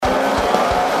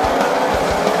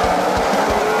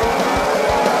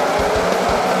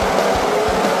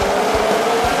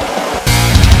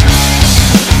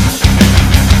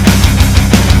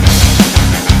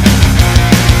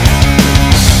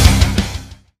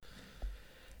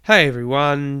Hey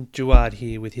everyone, Jawad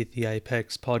here with Hit the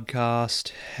Apex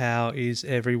podcast. How is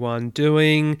everyone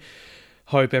doing?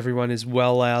 Hope everyone is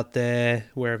well out there,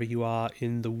 wherever you are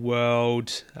in the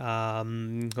world.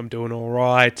 I'm doing all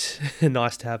right.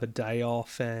 Nice to have a day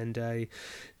off and a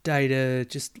day to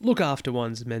just look after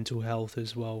one's mental health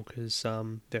as well, because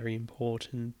very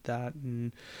important that.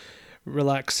 And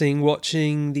relaxing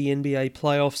watching the NBA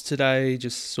playoffs today.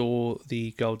 Just saw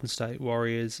the Golden State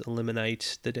Warriors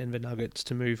eliminate the Denver Nuggets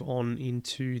to move on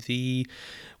into the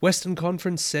Western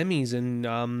Conference semis.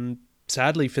 And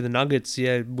sadly for the Nuggets,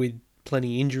 with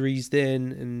plenty of injuries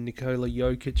then, and Nikola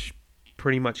Jokic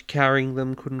pretty much carrying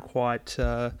them, couldn't quite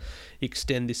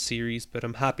extend this series. But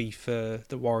I'm happy for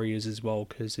the Warriors as well,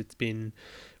 because it's been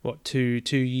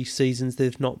two seasons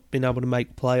they've not been able to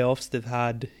make playoffs. They've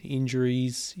had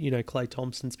injuries. Klay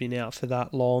Thompson's been out for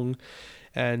that long,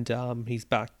 and he's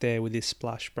back there with his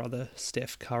splash brother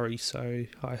Steph Curry. So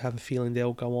I have a feeling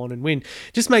they'll go on and win.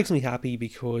 Just makes me happy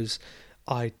because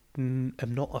I am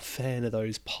not a fan of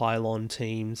those pylon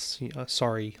teams.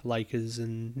 Sorry, Lakers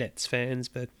and Nets fans,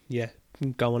 but yeah,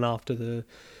 going after the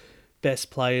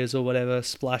best players or whatever,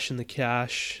 splashing the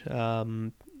cash.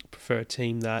 Prefer a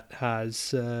team that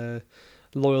has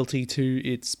loyalty to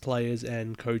its players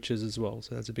and coaches as well.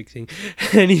 So that's a big thing.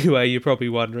 Anyway, you're probably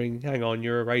wondering, hang on,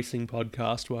 you're a racing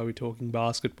podcast, why are we talking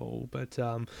basketball? But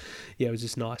it was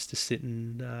just nice to sit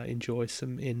and enjoy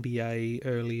some NBA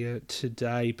earlier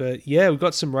today. But yeah, we've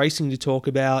got some racing to talk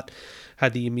about.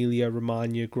 Had the Emilia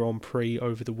Romagna Grand Prix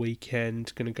over the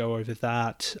weekend. Going to go over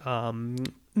that.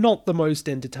 Not the most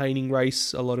entertaining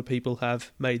race. A lot of people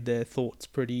have made their thoughts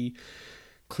pretty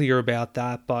clear about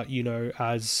that, but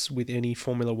as with any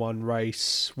Formula One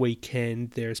race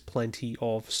weekend, there's plenty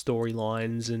of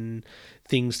storylines and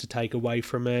things to take away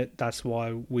from it. That's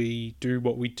why we do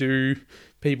what we do.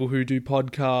 People who do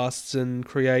podcasts and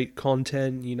create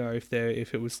content,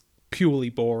 if it was purely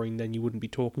boring, then you wouldn't be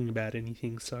talking about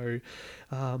anything. So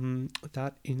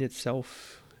that in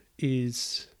itself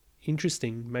is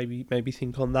interesting. Maybe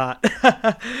think on that.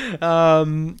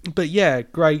 But yeah,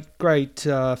 great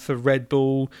for Red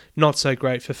Bull. Not so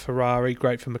great for Ferrari.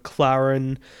 Great for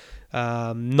McLaren.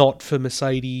 Not for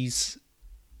Mercedes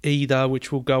either,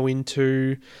 which we'll go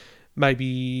into.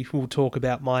 Maybe we'll talk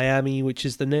about Miami, which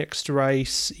is the next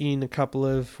race in a couple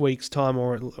of weeks' time,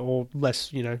 or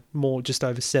less, more, just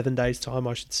over 7 days' time,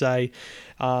 I should say.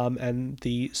 And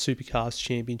the Supercars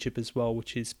Championship as well,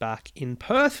 which is back in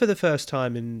Perth for the first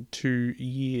time in 2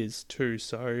 years too.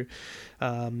 So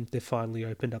they've finally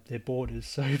opened up their borders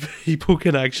so people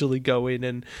can actually go in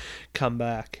and come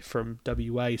back from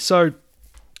WA. So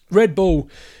Red Bull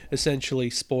essentially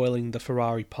spoiling the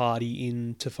Ferrari party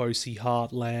in Tifosi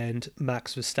Heartland.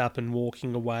 Max Verstappen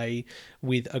walking away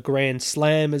with a Grand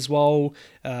Slam as well.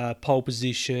 Pole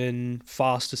position,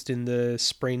 fastest in the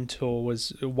sprint, or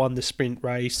won the sprint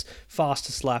race,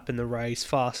 fastest lap in the race,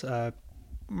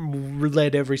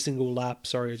 led every single lap.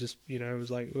 Sorry, I just, it was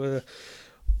like,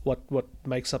 what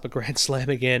makes up a Grand Slam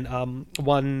again?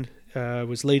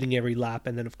 Was leading every lap,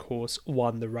 and then of course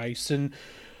won the race. And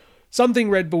something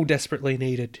Red Bull desperately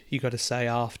needed, you got to say,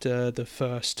 after the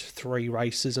first 3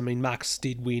 races. I mean, Max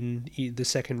did win the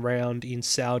second round in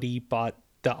Saudi, but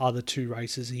the other 2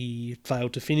 races he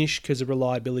failed to finish because of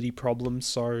reliability problems.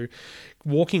 So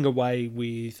walking away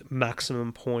with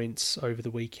maximum points over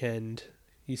the weekend,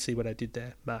 you see what I did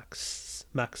there?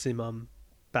 Maximum,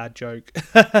 bad joke.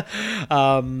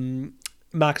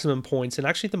 Maximum points, and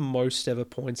actually the most ever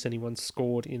points anyone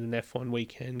scored in an F1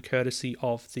 weekend, courtesy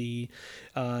of the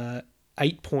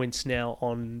 8 points now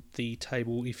on the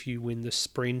table if you win the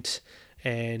sprint,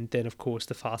 and then of course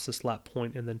the fastest lap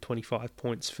point, and then 25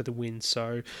 points for the win.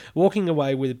 So walking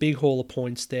away with a big haul of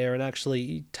points there, and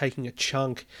actually taking a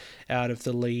chunk out of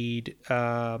the lead.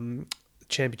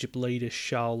 Championship leader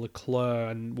Charles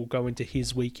Leclerc, and we'll go into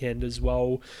his weekend as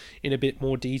well in a bit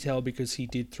more detail, because he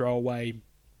did throw away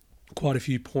quite a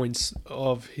few points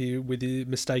with a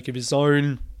mistake of his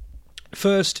own.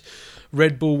 First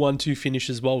Red Bull 1-2 finish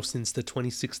as well since the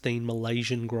 2016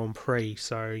 Malaysian Grand Prix.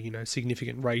 So,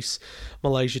 significant race,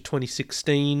 Malaysia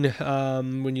 2016.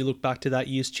 When you look back to that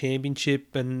year's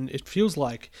championship, and it feels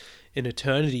like an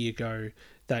eternity ago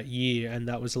that year, and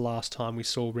that was the last time we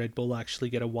saw Red Bull actually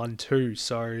get a 1-2.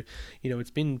 So,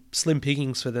 it's been slim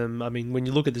pickings for them. I mean, when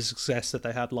you look at the success that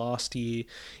they had last year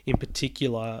in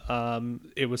particular,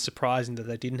 it was surprising that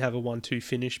they didn't have a 1-2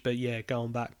 finish. But yeah,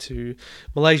 going back to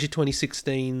Malaysia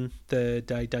 2016, the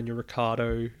day Daniel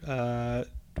Ricciardo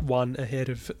won ahead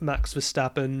of Max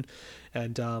Verstappen,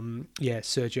 and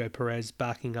Sergio Perez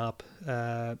backing up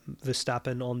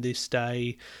Verstappen on this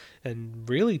day. and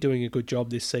really doing a good job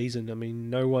this season. I mean,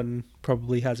 no one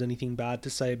probably has anything bad to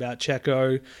say about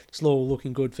Checo. It's all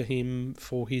looking good for him,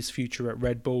 for his future at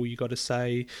Red Bull, you got to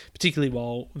say, particularly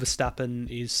while Verstappen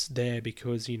is there,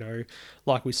 because,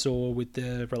 like we saw with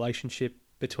the relationship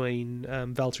between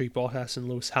Valtteri Bottas and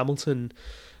Lewis Hamilton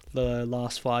the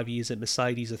last 5 years at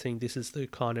Mercedes, I think this is the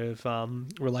kind of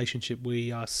relationship we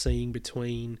are seeing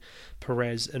between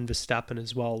Perez and Verstappen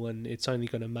as well, and it's only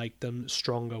going to make them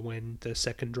stronger when the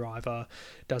second driver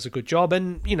does a good job.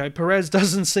 And, Perez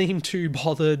doesn't seem too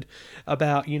bothered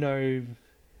about,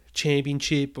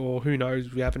 championship, or who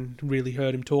knows, we haven't really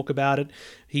heard him talk about it.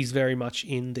 He's very much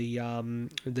in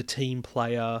the team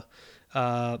player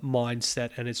mindset,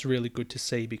 and it's really good to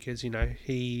see, because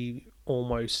he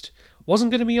almost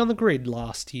wasn't going to be on the grid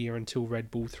last year until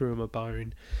Red Bull threw him a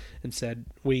bone and said,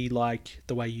 we like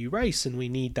the way you race and we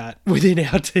need that within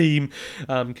our team,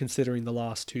 considering the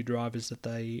last two drivers that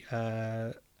they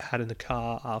had in the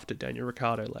car after Daniel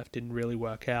Ricciardo left didn't really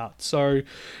work out. So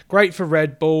great for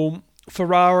Red Bull.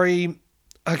 Ferrari,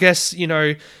 I guess,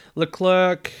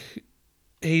 Leclerc,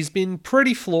 he's been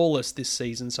pretty flawless this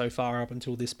season so far up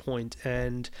until this point,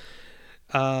 and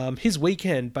his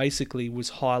weekend basically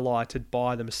was highlighted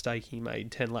by the mistake he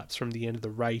made 10 laps from the end of the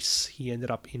race. He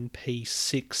ended up in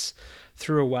P6,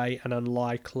 threw away an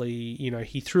unlikely,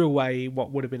 he threw away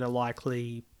what would have been a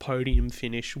likely podium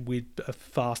finish with a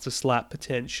fastest lap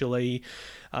potentially.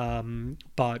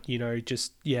 But,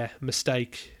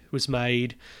 mistake was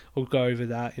made. We'll go over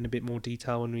that in a bit more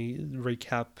detail when we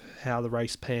recap how the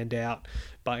race panned out.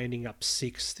 But ending up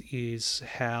sixth is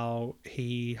how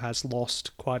he has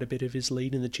lost quite a bit of his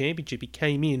lead in the championship. He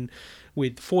came in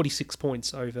with 46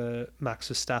 points over Max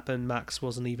Verstappen. Max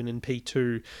wasn't even in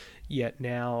P2 yet.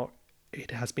 Now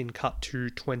it has been cut to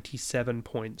 27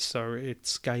 points. So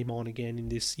it's game on again in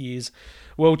this year's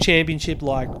World Championship,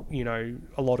 like, a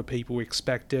lot of people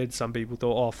expected. Some people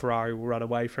thought, Ferrari will run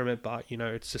away from it, but,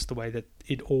 it's just the way that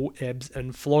it all ebbs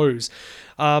and flows.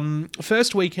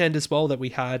 First weekend as well that we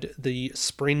had the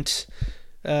sprint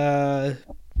return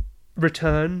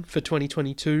for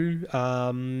 2022.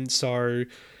 So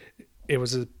it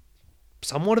was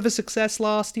somewhat of a success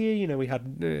last year. We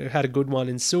had a good one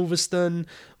in Silverstone,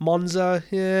 Monza,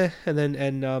 and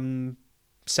then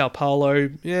Sao Paulo,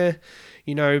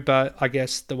 but I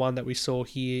guess the one that we saw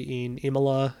here in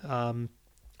Imola,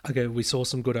 we saw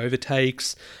some good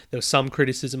overtakes. There was some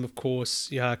criticism, of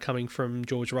course, coming from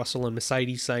George Russell and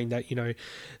Mercedes, saying that,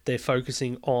 they're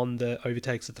focusing on the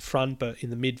overtakes at the front, but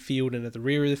in the midfield and at the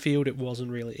rear of the field, it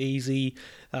wasn't really easy.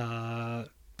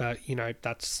 But,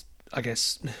 that's, I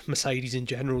guess, Mercedes in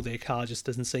general, their car just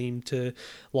doesn't seem to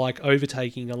like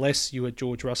overtaking, unless you are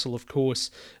George Russell, of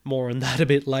course. More on that a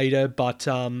bit later. But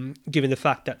given the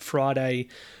fact that Friday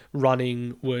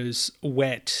running was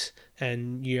wet,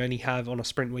 and you only have, on a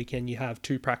sprint weekend, you have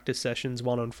 2 practice sessions,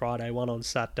 one on Friday, one on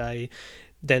Saturday,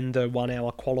 then the 1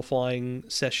 hour qualifying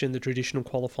session, the traditional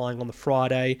qualifying on the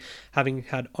Friday, having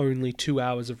had only 2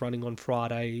 hours of running on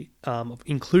Friday,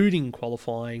 including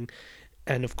qualifying,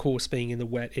 and of course being in the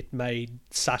wet, it made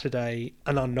Saturday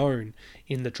an unknown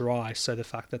in the dry. So the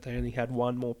fact that they only had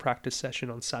 1 more practice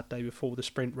session on Saturday before the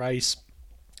sprint race,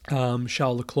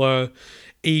 Charles Leclerc,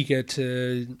 eager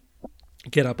to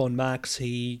get up on Max.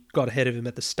 He got ahead of him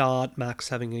at the start, Max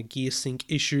having a gear sync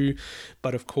issue,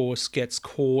 but of course gets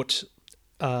caught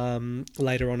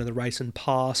later on in the race and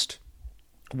passed,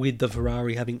 with the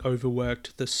Ferrari having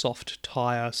overworked the soft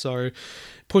tyre. So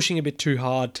pushing a bit too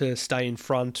hard to stay in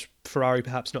front. Ferrari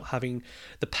perhaps not having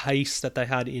the pace that they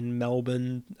had in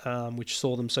Melbourne, which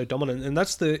saw them so dominant. And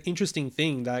that's the interesting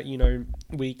thing, that,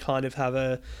 we kind of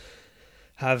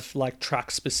have like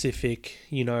track specific,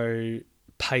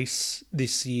 pace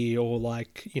this year, or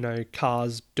like,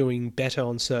 cars doing better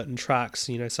on certain tracks,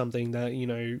 something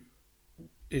that,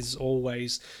 is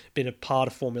always been a part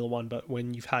of Formula One. But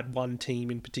when you've had one team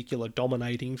in particular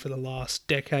dominating for the last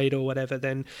decade or whatever,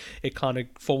 then it kind of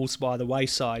falls by the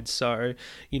wayside. So,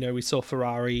 we saw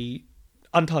Ferrari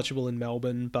untouchable in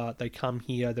Melbourne, but they come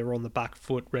here, they're on the back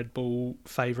foot, Red Bull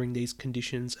favouring these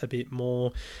conditions a bit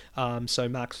more. So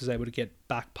Max was able to get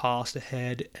back past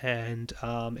ahead and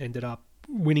ended up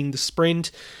winning the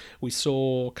sprint. We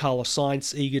saw Carlos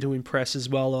Sainz eager to impress as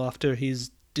well after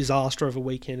his disaster of a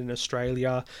weekend in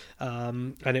Australia,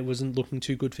 and it wasn't looking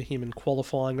too good for him in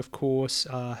qualifying, of course.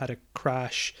 Had a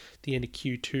crash at the end of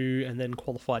Q2 and then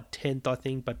qualified 10th, I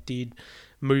think, but did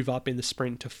move up in the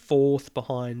sprint to 4th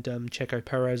behind Checo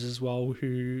Perez as well,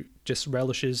 who just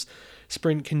relishes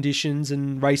sprint conditions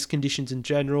and race conditions in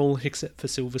general, except for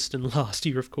Silverstone last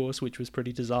year, of course, which was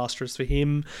pretty disastrous for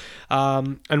him.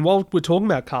 And while we're talking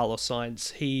about Carlos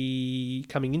Sainz, he,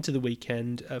 coming into the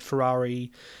weekend,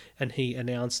 Ferrari, and he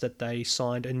announced that they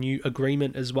signed a new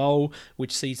agreement as well,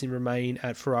 which sees him remain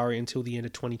at Ferrari until the end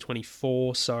of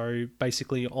 2024. So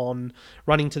basically on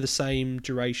running to the same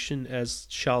duration as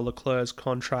Charles Leclerc's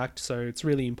contract. So it's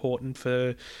really important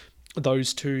for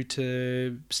those two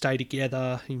to stay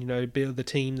together, and, you know, build the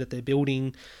team that they're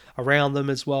building around them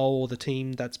as well, or the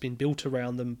team that's been built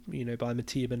around them, you know, by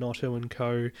Mattia Binotto and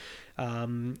co.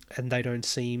 And they don't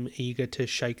seem eager to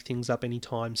shake things up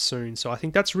anytime soon. So I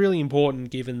think that's really important,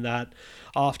 given that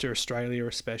after Australia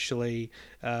especially,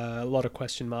 a lot of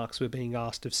question marks were being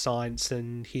asked of Sainz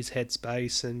and his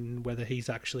headspace and whether he's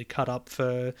actually cut up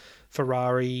for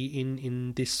Ferrari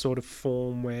in this sort of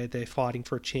form where they're fighting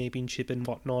for a championship and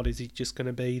whatnot. Is he just going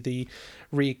to be the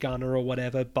rear gunner or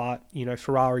whatever? But, you know,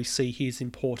 Ferrari see his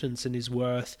importance and his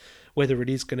worth, whether it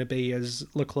is going to be as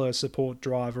Leclerc support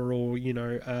driver or, you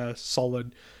know, a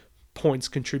solid points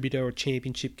contributor or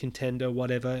championship contender,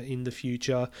 whatever, in the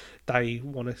future. They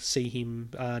want to see him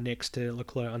next to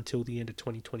Leclerc until the end of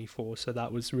 2024. So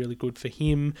that was really good for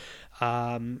him.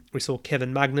 We saw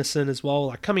Kevin Magnussen as well.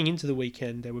 Like, coming into the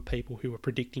weekend, there were people who were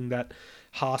predicting that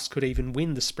Haas could even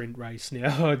win the sprint race.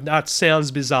 Now, that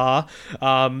sounds bizarre.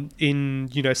 In,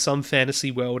 you know, some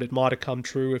fantasy world, it might have come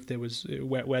true if there was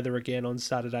wet weather again on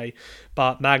Saturday.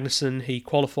 But Magnussen, he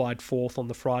qualified 4th on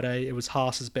the Friday. It was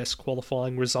Haas's best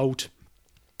qualifying result.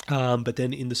 But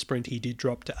then in the sprint, he did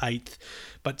drop to 8th,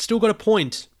 but still got a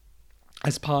point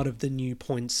as part of the new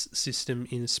points system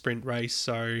in a sprint race.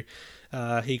 So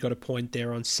he got a point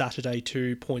there on Saturday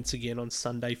too, points again on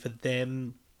Sunday for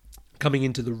them. Coming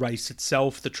into the race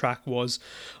itself, the track was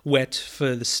wet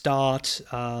for the start.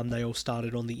 They all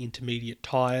started on the intermediate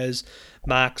tyres.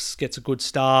 Max gets a good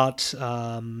start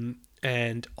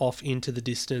and off into the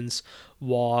distance,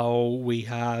 while we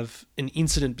have an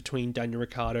incident between Daniel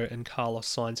Ricciardo and Carlos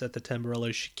Sainz at the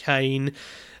Tamburello chicane.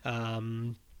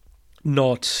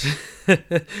 Not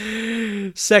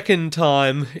second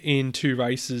time in 2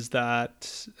 races that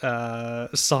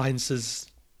Sainz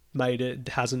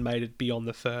hasn't made it beyond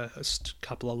the first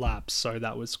couple of laps, so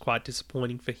that was quite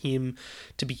disappointing for him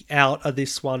to be out of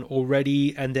this one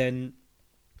already. And then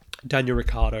Daniel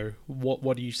Ricciardo,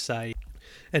 what do you say?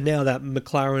 And now that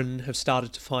McLaren have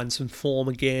started to find some form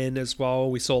again as well,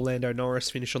 we saw Lando Norris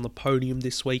finish on the podium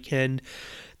this weekend.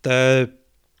 The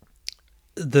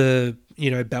you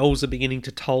know, bells are beginning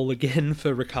to toll again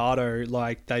for Ricciardo,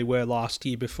 like they were last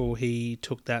year before he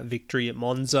took that victory at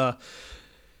Monza.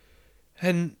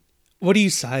 And what do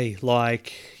you say?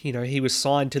 Like, you know, he was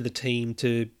signed to the team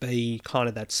to be kind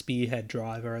of that spearhead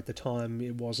driver at the time.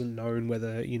 It wasn't known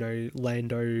whether, you know,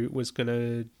 Lando was going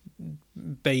to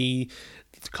be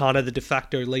kind of the de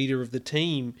facto leader of the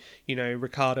team. You know,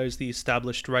 Ricciardo's the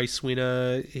established race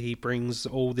winner. He brings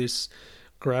all this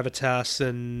gravitas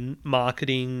and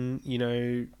marketing, you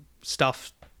know,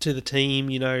 stuff to the team,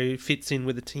 you know, fits in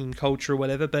with the team culture or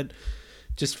whatever. But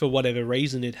just for whatever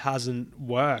reason, it hasn't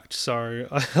worked. So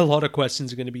a lot of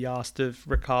questions are going to be asked of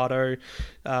Ricciardo.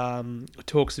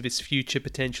 Talks of his future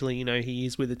potentially. You know, he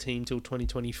is with the team till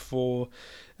 2024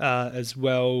 as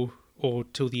well, or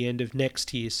till the end of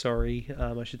next year, sorry.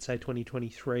 I should say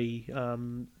 2023,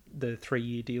 the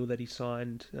 3-year deal that he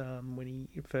signed when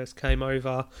he first came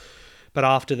over. But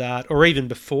after that, or even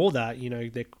before that, you know,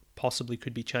 there possibly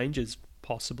could be changes.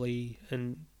 Possibly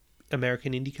an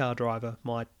American IndyCar driver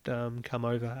might come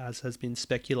over, as has been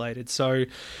speculated. So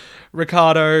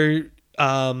Ricciardo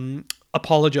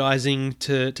apologising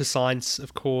to Sainz,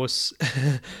 of course,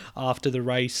 after the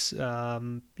race. You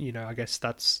know, I guess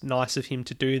that's nice of him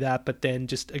to do that, but then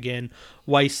just, again,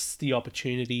 wastes the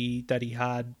opportunity that he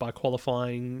had by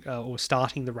qualifying or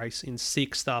starting the race in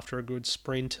 6th after a good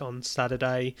sprint on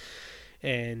Saturday.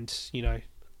 And, you know,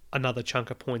 another chunk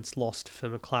of points lost for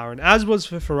McLaren, as was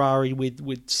for Ferrari with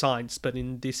Sainz. But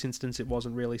in this instance, it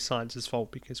wasn't really Sainz's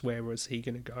fault, because where was he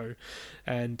going to go?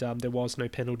 And there was no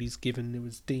penalties given. It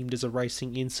was deemed as a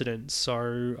racing incident.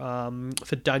 So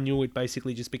for Daniel, it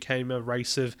basically just became a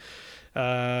race of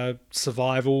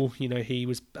survival. You know, he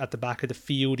was at the back of the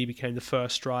field. He became the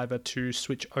first driver to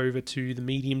switch over to the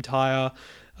medium tyre.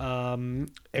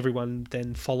 Everyone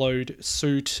then followed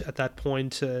suit at that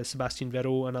point. Sebastian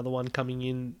Vettel, another one coming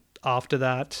in after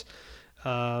that.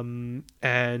 And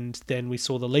then we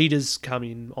saw the leaders come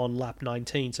in on lap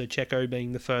 19. So Checo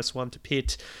being the first one to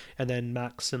pit, and then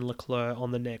Max and Leclerc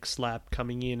on the next lap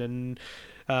coming in. And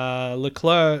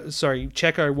Checo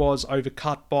was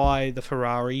overcut by the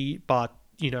Ferrari, but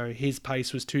his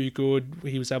pace was too good.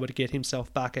 He was able to get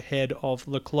himself back ahead of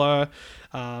Leclerc,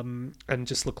 and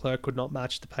just Leclerc could not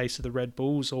match the pace of the Red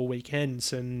Bulls all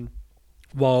weekends. And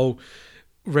while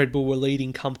Red Bull were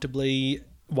leading comfortably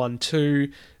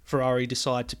 1-2, Ferrari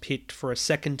decided to pit for a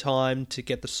second time to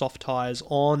get the soft tyres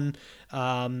on.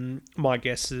 My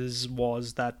guesses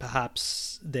was that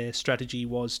perhaps their strategy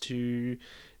was to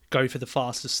go for the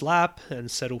fastest lap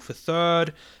and settle for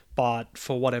third. But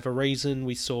for whatever reason,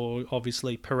 we saw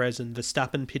obviously Perez and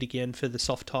Verstappen pit again for the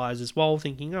soft tyres as well,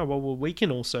 thinking,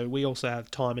 we also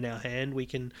have time in our hand. We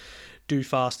can do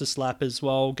fastest lap as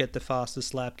well, get the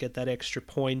fastest lap, get that extra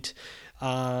point.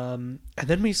 And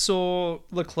then we saw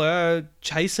Leclerc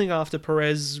chasing after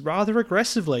Perez rather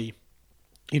aggressively.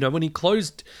 When he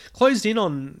closed in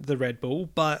on the Red Bull,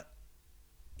 but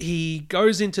he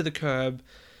goes into the curb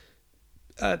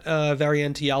at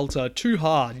Variante Alta too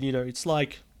hard. It's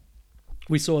like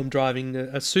we saw him driving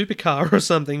a supercar or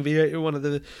something, one of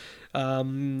the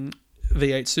V8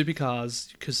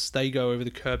 supercars, because they go over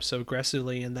the curb so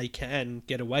aggressively and they can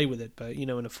get away with it. But, in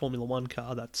a Formula One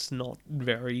car, that's not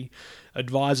very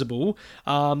advisable.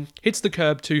 Hits the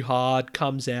curb too hard,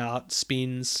 comes out,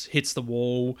 spins, hits the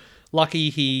wall. Lucky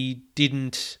he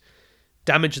didn't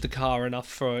damage the car enough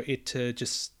for it to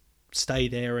just stay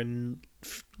there and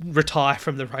retire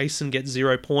from the race and get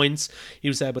 0 points. He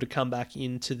was able to come back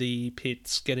into the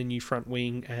pits, get a new front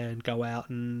wing, and go out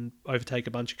and overtake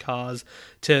a bunch of cars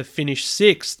to finish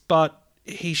 6th. But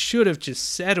he should have just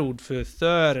settled for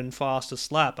third and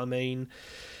fastest lap. I mean,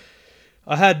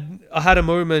 I had a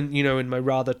moment, in my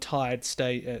rather tired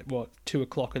state at 2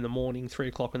 o'clock in the morning, 3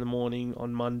 o'clock in the morning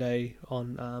on Monday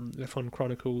on F1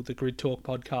 Chronicle, the Grid Talk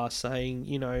podcast, saying,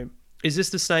 is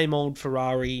this the same old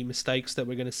Ferrari mistakes that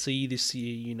we're going to see this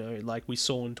year, like we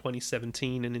saw in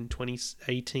 2017 and in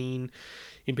 2018,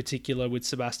 in particular with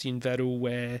Sebastian Vettel,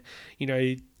 where,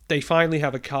 they finally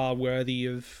have a car worthy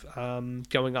of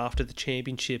going after the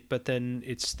championship, but then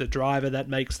it's the driver that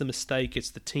makes the mistake, it's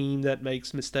the team that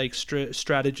makes mistakes,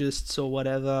 strategists or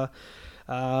whatever.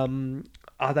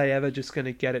 Are they ever just going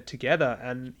to get it together?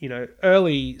 And,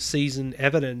 early season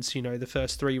evidence, the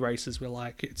first 3 races were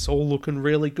like, it's all looking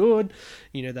really good.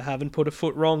 They haven't put a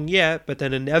foot wrong yet, but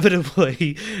then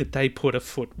inevitably they put a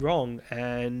foot wrong.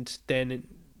 And then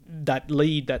that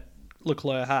lead that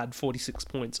Leclerc had, 46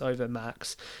 points over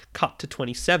Max, cut to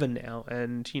 27 now.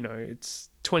 And, it's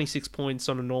 26 points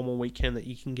on a normal weekend that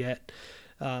you can get.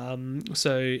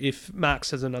 So if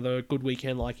Max has another good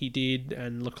weekend like he did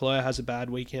and Leclerc has a bad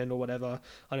weekend or whatever,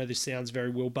 I know this sounds very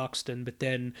Will Buxton, but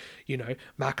then,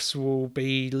 Max will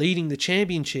be leading the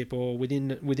championship or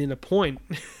within a point.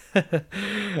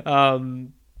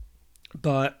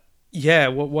 But yeah,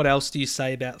 what else do you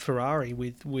say about Ferrari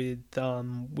with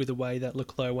the way that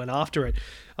Leclerc went after it?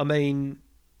 I mean,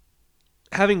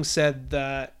 having said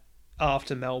that,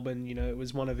 after Melbourne, it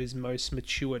was one of his most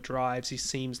mature drives. He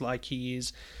seems like he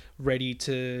is ready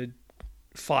to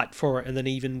fight for it. And then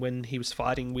even when he was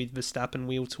fighting with Verstappen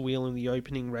wheel to wheel in the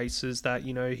opening races, that,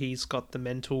 he's got the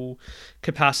mental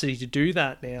capacity to do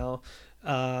that now.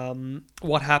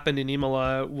 What happened in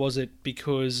Imola? Was it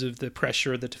because of the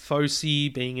pressure of the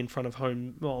Tifosi being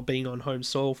being on home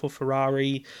soil for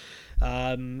Ferrari?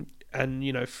 And,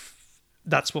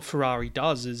 that's what Ferrari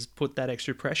does, is put that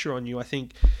extra pressure on you. I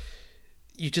think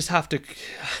you just have to.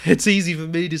 It's easy for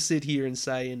me to sit here and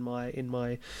say in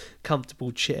my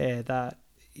comfortable chair that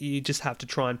you just have to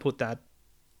try and put that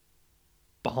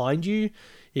behind you,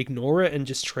 ignore it, and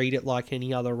just treat it like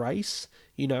any other race.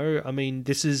 I mean,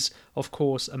 this is of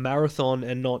course a marathon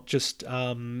and not just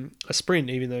a sprint.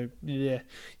 Even though,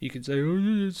 you could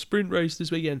say sprint race this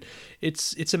weekend.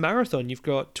 It's a marathon. You've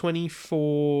got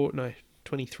 23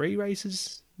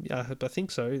 races. I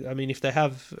think so. I mean, if they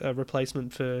have a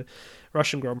replacement for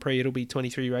Russian Grand Prix, it'll be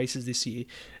 23 races this year.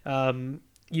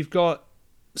 You've got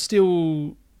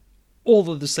still all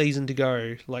of the season to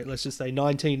go. Like, let's just say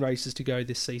 19 races to go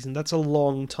this season. That's a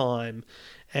long time.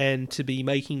 And to be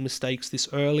making mistakes this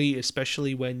early,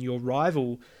 especially when your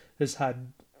rival has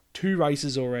had 2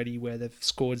 races already where they've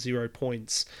scored 0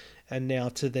 points, and now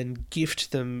to then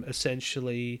gift them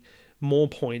essentially more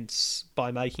points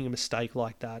by making a mistake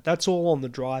like that. That's all on the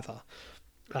driver.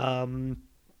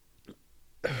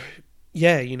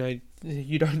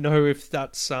 You don't know if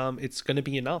that's it's going to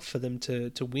be enough for them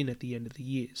to win at the end of the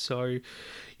year. So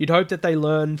you'd hope that they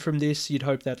learn from this. You'd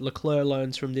hope that Leclerc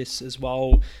learns from this as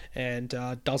well and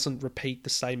doesn't repeat the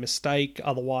same mistake.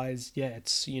 Otherwise,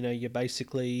 it's, you're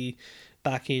basically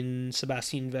back in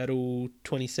Sebastian Vettel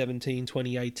 2017,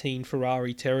 2018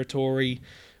 Ferrari territory,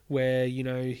 where, you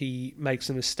know, he makes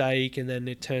a mistake and then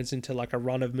it turns into like a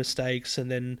run of mistakes, and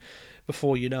then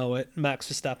before you know it,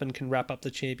 Max Verstappen can wrap up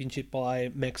the championship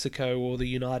by Mexico or the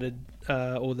United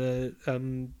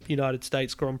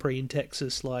States Grand Prix in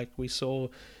Texas, like we saw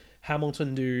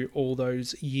Hamilton do all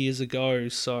those years ago.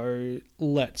 So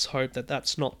let's hope that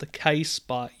that's not the case.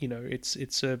 But you know, it's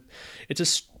a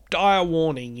dire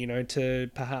warning, you know, to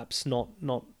perhaps not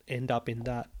end up in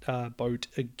that boat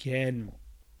again.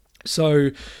 So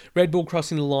Red Bull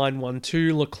crossing the line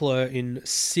 1-2, Leclerc in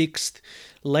 6th,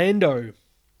 Lando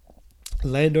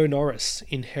Norris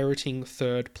inheriting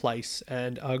 3rd place,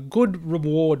 and a good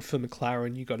reward for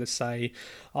McLaren, you got to say,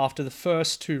 after the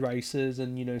first 2 races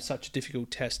and, you know, such a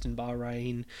difficult test in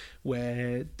Bahrain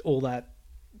where all that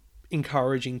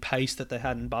encouraging pace that they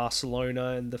had in Barcelona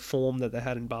and the form that they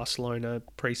had in Barcelona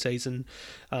pre-season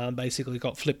basically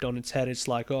got flipped on its head. It's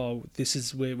like, oh, this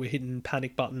is where we're hitting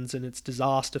panic buttons and it's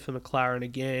disaster for McLaren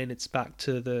again. It's back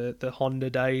to the Honda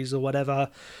days or whatever.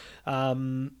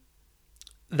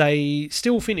 They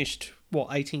still finished,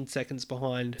 18 seconds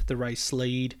behind the race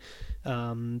lead.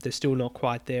 They're still not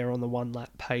quite there on the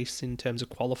 1-lap pace in terms of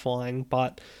qualifying,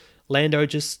 but Lando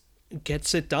just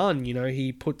gets it done. You know,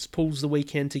 he pulls the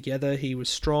weekend together. He was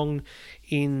strong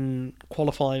in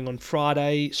qualifying on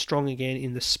Friday, strong again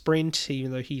in the sprint,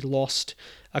 even though he lost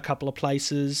a couple of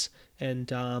places and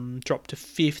dropped to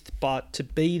 5th. But to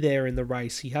be there in the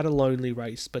race, he had a lonely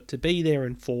race, but to be there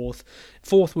in 4th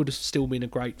would have still been a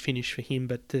great finish for him,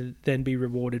 but to then be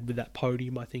rewarded with that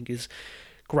podium, I think is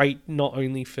great, not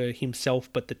only for himself,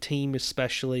 but the team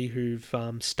especially, who've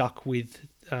stuck with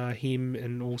him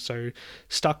and also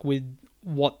stuck with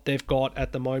what they've got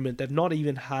at the moment. They've not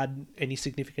even had any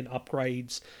significant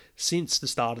upgrades since the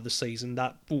start of the season.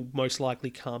 That will most likely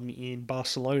come in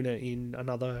Barcelona in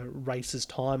another race's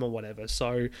time or whatever.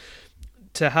 So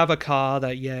to have a car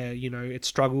that, it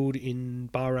struggled in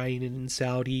Bahrain and in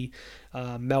Saudi,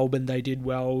 Melbourne they did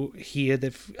well. Here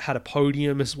they've had a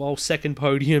podium as well, 2nd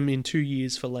podium in 2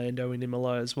 years for Lando in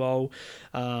Imola as well.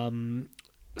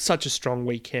 Such a strong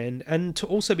weekend, and to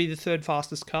also be the 3rd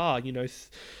fastest car,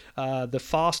 the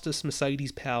fastest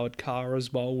Mercedes-powered car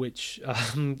as well, which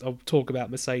I'll talk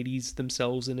about Mercedes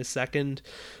themselves in a second,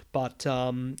 but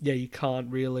you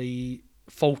can't really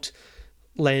fault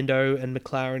Lando and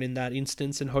McLaren in that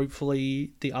instance, and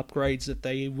hopefully the upgrades that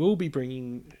they will be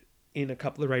bringing in a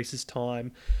couple of races'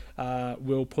 time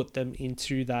will put them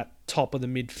into that top of the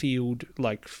midfield,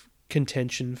 like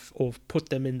contention, or put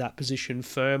them in that position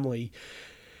firmly.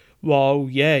 Well,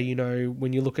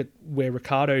 when you look at where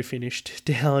Ricciardo finished,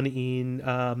 down in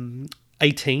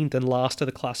 18th and last of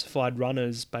the classified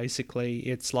runners, basically,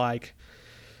 it's like,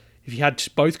 if you had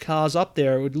both cars up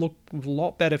there, it would look a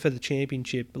lot better for the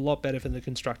championship, a lot better for the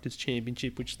Constructors'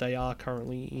 Championship, which they are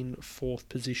currently in 4th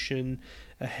position,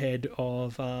 ahead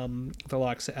of the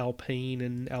likes of Alpine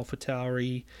and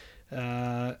AlphaTauri,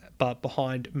 but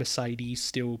behind Mercedes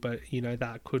still. But,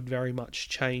 that could very much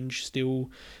change still,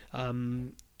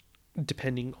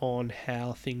 depending on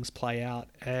how things play out.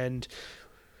 And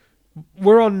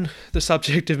we're on the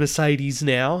subject of Mercedes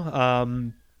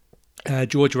now.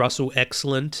 George Russell,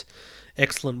 excellent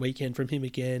weekend from him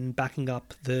again, backing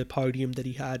up the podium that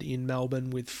he had in Melbourne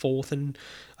with 4th, and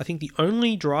I think the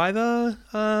only driver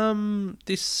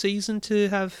this season to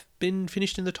have been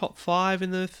finished in the top 5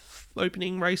 in the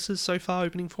opening races so far,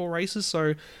 opening 4 races.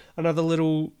 So another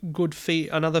little good feat,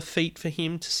 another feat for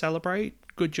him to celebrate.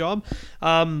 Good job.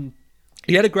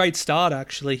 He had a great start,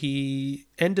 actually. He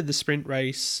ended the sprint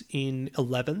race in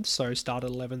 11th, so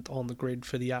started 11th on the grid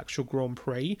for the actual Grand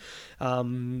Prix.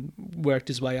 Worked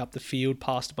his way up the field,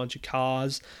 passed a bunch of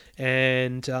cars,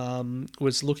 and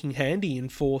was looking handy in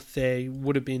 4th there.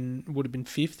 Would have been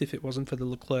 5th if it wasn't for the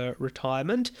Leclerc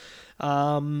retirement.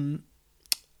 All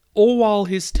while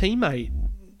his teammate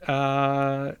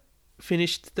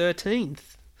finished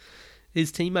 13th.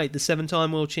 His teammate, the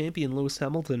 7-time world champion, Lewis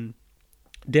Hamilton,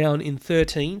 down in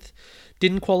 13th,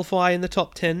 didn't qualify in the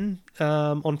top 10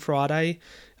 on Friday,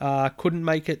 couldn't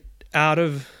make it out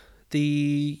of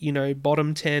the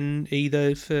bottom 10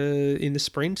 either in the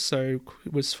sprint, so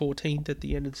was 14th at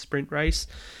the end of the sprint race,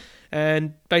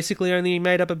 and basically only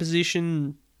made up a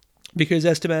position because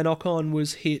Esteban Ocon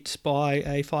was hit by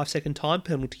a 5-second time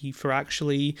penalty for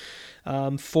actually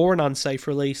for an unsafe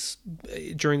release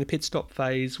during the pit stop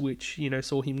phase, which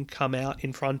saw him come out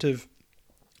in front of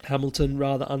Hamilton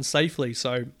rather unsafely.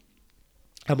 So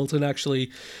Hamilton actually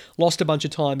lost a bunch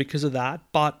of time because of that,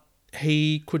 but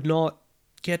he could not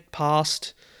get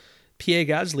past Pierre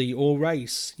Gasly all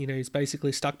race. He's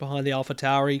basically stuck behind the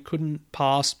AlphaTauri, couldn't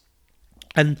pass,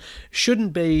 and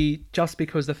shouldn't be, just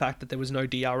because the fact that there was no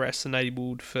DRS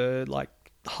enabled for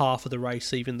half of the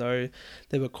race, even though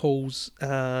there were calls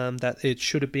that it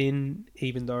should have been,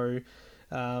 even though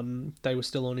they were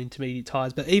still on intermediate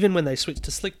tyres. But even when they switched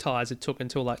to slick tyres, it took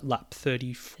until like lap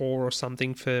 34 or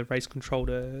something for race control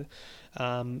to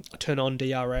turn on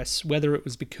DRS, whether it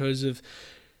was because of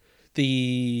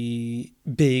the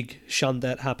big shunt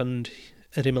that happened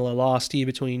at Imola last year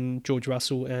between George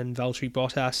Russell and Valtteri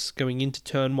Bottas going into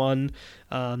turn one.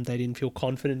 They didn't feel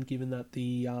confident given that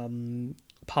the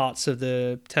parts of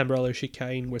the Tamburello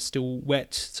chicane were still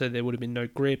wet, so there would have been no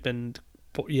grip and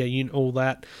all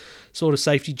that sort of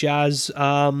safety jazz.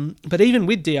 But even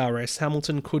with DRS,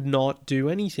 Hamilton could not do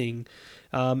anything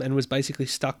and was basically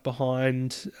stuck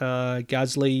behind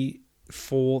Gasly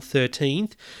for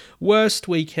 13th. Worst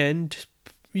weekend,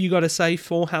 you got to say,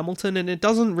 for Hamilton, and it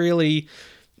doesn't really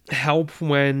help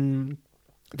when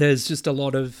there's just a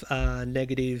lot of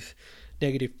negative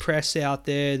press out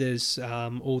there. There's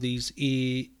all these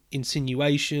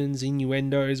insinuations,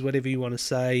 innuendos, whatever you want to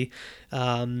say.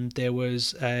 There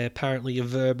was apparently a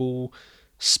verbal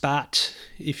spat,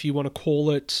 if you want to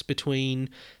call it, between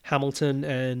Hamilton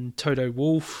and Toto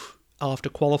Wolff after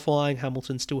qualifying.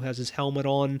 Hamilton still has his helmet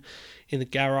on in the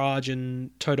garage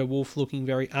and Toto Wolff looking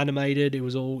very animated. It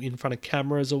was all in front of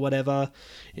cameras or whatever.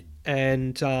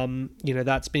 And,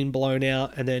 that's been blown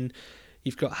out. And then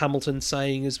you've got Hamilton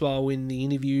saying as well in the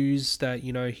interviews that,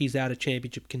 he's out of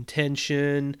championship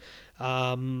contention.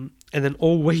 And then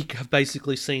all week I've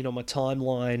basically seen on my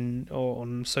timeline or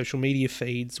on social media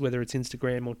feeds, whether it's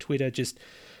Instagram or Twitter, just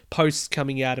posts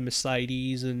coming out of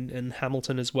Mercedes and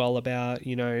Hamilton as well about,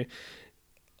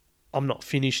 I'm not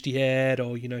finished yet,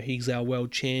 or, he's our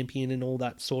world champion and all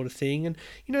that sort of thing. And,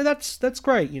 that's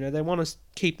great. They want to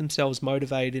keep themselves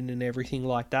motivated and everything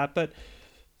like that. But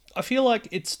I feel like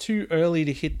it's too early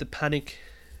to hit the panic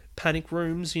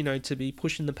rooms, to be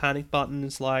pushing the panic button.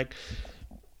 It's like,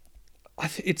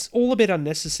 it's all a bit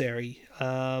unnecessary.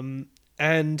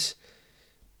 And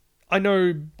I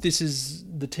know this is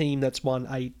the team that's won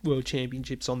 8 world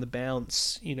championships on the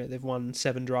bounce. They've won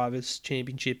 7 drivers'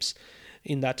 championships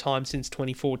in that time since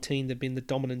 2014. They've been the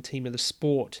dominant team of the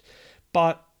sport.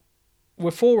 But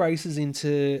we're 4 races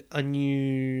into a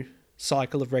new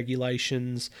cycle of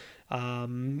regulations.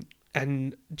 And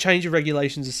change of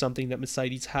regulations is something that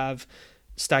Mercedes have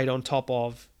stayed on top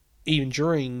of even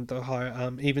during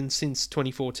even since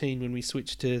 2014 when we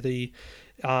switched to the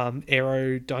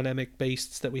aerodynamic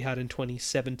beasts that we had in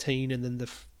 2017, and then the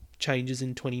changes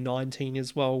in 2019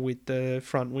 as well with the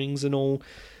front wings and all.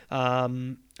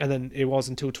 And then it was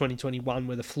until 2021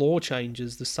 where the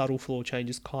subtle floor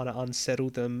changes kind of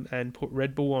unsettled them and put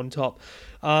Red Bull on top.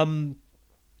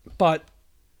 But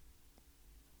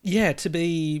yeah, to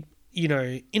be,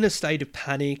 in a state of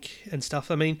panic and stuff.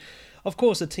 I mean, of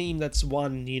course, a team that's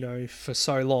won, for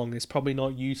so long is probably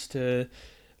not used to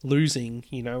losing,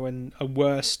 and a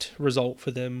worst result for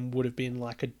them would have been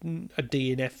like a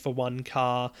DNF for one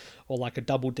car, or like a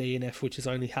double DNF, which has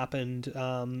only happened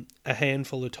a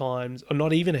handful of times, or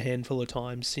not even a handful of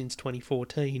times since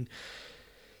 2014.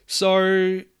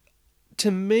 So,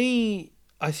 to me,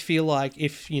 I feel like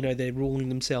if, they're ruling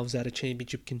themselves out of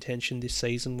championship contention this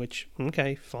season, which,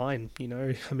 okay, fine,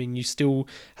 you still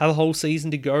have a whole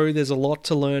season to go. There's a lot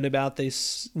to learn about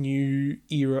this new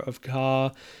era of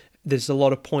car. There's a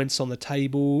lot of points on the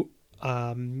table.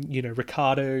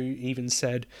 Ricciardo even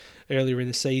said earlier in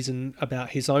the season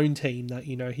about his own team that,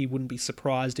 he wouldn't be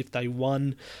surprised if they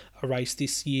won a race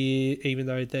this year, even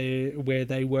though they're where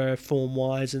they were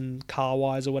form-wise and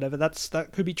car-wise or whatever. That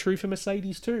could be true for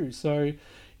Mercedes too. So,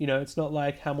 it's not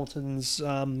like Hamilton's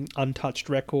untouched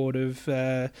record of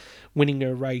winning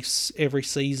a race every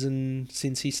season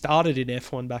since he started in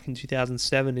F1 back in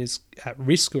 2007 is at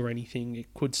risk or anything.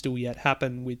 It could still yet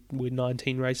happen with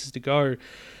 19 races to go.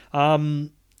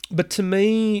 But to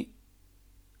me,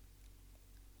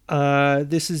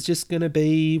 this is just going to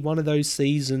be one of those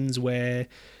seasons where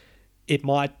it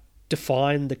might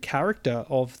define the character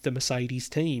of the Mercedes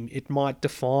team. It might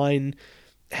define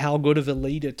how good of a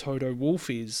leader Toto Wolff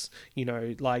is.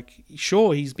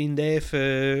 Sure, he's been there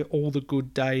for all the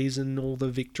good days and all the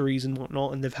victories and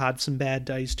whatnot, and they've had some bad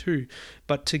days too.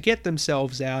 But to get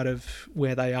themselves out of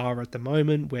where they are at the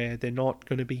moment, where they're not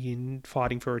going to be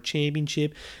fighting for a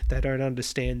championship, they don't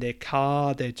understand their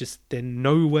car, they're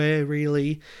nowhere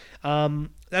really.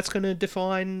 That's going to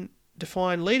define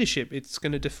leadership. It's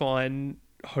going to define,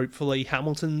 hopefully,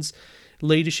 Hamilton's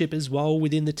leadership as well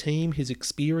within the team, his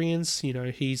experience.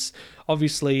 He's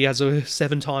obviously, as a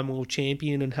 7-time world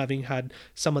champion and having had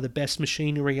some of the best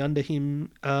machinery under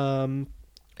him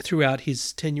throughout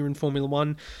his tenure in Formula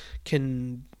One,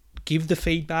 can give the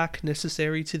feedback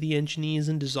necessary to the engineers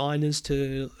and designers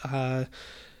to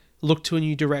look to a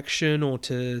new direction, or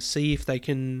to see if they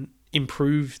can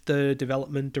improve the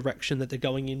development direction that they're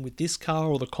going in with this car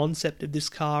or the concept of this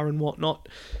car and whatnot.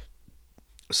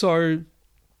 So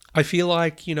I feel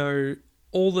like,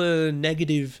 all the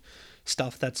negative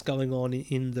stuff that's going on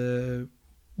in the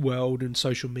world and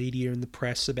social media and the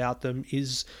press about them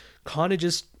is kind of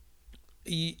just,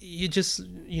 I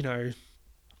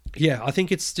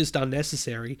think it's just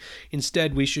unnecessary.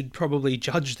 Instead, we should probably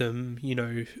judge them,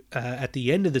 at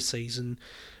the end of the season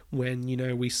when,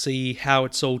 we see how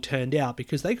it's all turned out,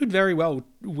 because they could very well,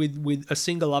 with a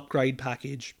single upgrade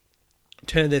package,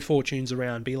 turn their fortunes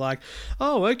around, be like,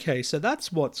 oh, okay, so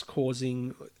that's what's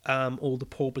causing all the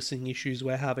porpoising issues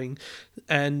we're having,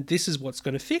 and this is what's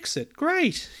going to fix it.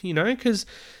 Great, because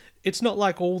it's not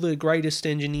like all the greatest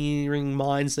engineering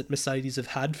minds that Mercedes have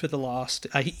had for the last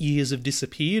 8 years have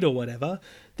disappeared or whatever.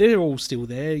 They're all still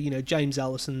there. James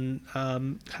Allison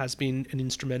has been an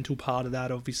instrumental part of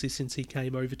that, obviously, since he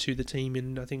came over to the team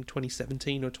in, I think,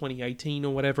 2017 or 2018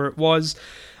 or whatever it was.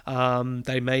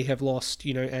 They may have lost,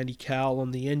 Andy Cowell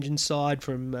on the engine side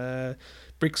from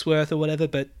Brixworth or whatever,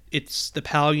 but it's the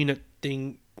power unit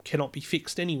thing cannot be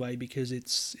fixed anyway,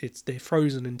 because they're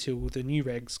frozen until the new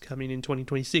regs come in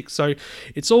 2026. So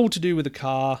it's all to do with the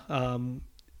car,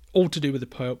 all to do with the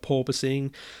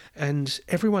porpoising, and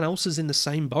everyone else is in the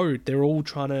same boat. They're all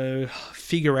trying to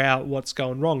figure out what's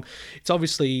going wrong. It's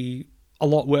obviously a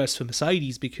lot worse for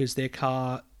Mercedes, because their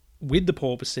car with the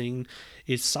porpoising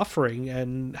is suffering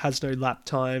and has no lap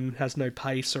time, has no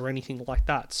pace or anything like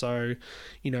that. So,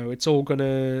 it's all going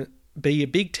to be a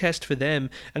big test for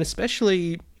them, and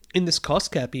especially in this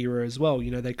cost cap era as well.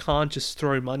 They can't just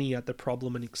throw money at the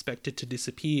problem and expect it to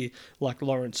disappear like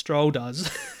Lawrence Stroll does.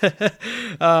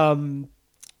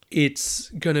 It's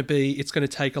going to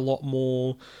take a lot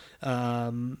more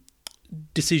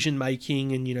decision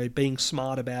making and being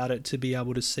smart about it to be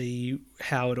able to see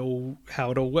how it all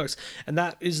works. And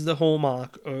that is the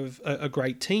hallmark of a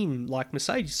great team like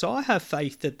Mercedes. So I have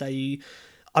faith that they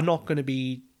are not going to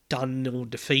be done or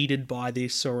defeated by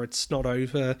this, or it's not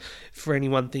over for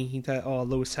anyone thinking that, oh,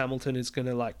 Lewis Hamilton is going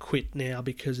to quit now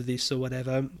because of this or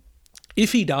whatever.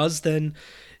 If he does, then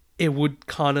it would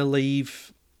kind of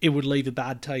leave a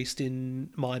bad taste in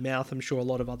my mouth. I'm sure a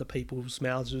lot of other people's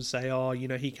mouths would say, oh,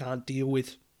 he can't deal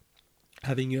with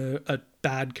having a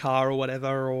bad car or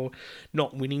whatever, or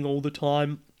not winning all the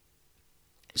time.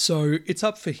 So it's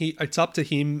up to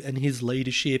him and his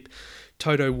leadership,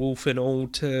 Toto Wolff and all,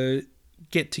 to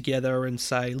get together and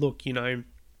say, look,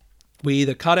 we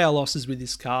either cut our losses with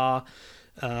this car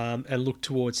and look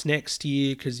towards next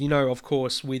year, because, of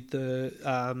course, with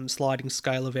the sliding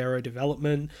scale of aero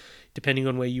development, depending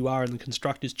on where you are in the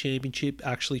Constructors' Championship,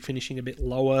 actually finishing a bit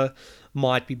lower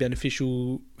might be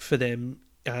beneficial for them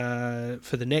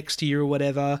for the next year or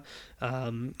whatever,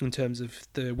 in terms of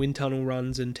the wind tunnel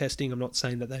runs and testing. I'm not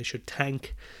saying that they should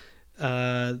tank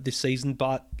this season,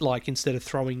 but instead of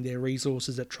throwing their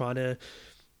resources at trying to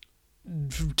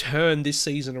turn this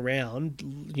season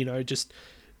around, just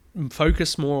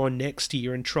focus more on next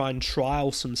year and try and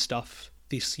trial some stuff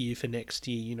this year for next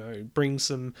year, bring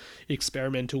some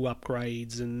experimental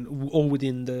upgrades, and all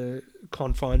within the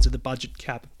confines of the budget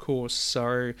cap, of course.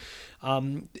 So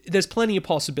there's plenty of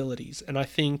possibilities, and I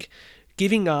think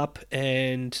giving up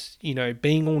and,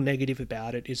 being all negative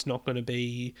about it is not going to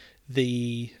be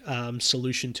the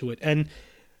solution to it. And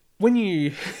when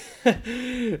you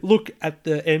look at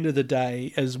the end of the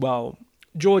day as well,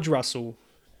 George Russell,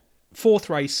 4th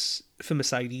race for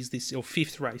Mercedes this, or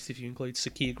 5th race if you include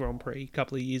Sakhir Grand Prix a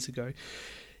couple of years ago,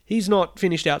 he's not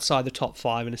finished outside the top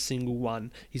 5 in a single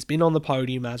one. He's been on the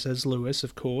podium, as has Lewis,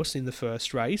 of course, in the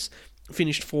first race,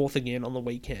 finished 4th again on the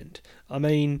weekend. I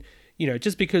mean,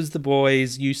 just because the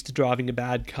boy's used to driving a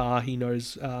bad car, he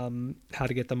knows how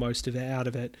to get the most out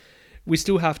of it. We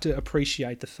still have to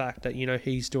appreciate the fact that,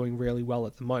 he's doing really well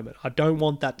at the moment. I don't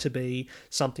want that to be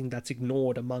something that's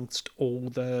ignored amongst all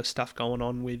the stuff going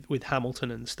on with Hamilton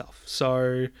and stuff.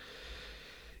 So,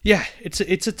 yeah, it's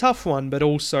a tough one, but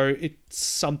also it's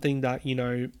something that,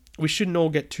 we shouldn't all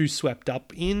get too swept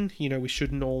up in. We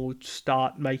shouldn't all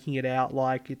start making it out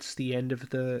like it's the end of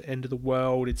the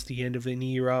world, it's the end of an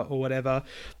era or whatever.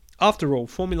 After all,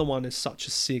 Formula One is such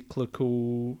a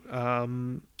cyclical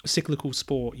cyclical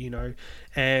sport,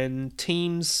 and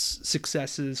teams'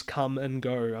 successes come and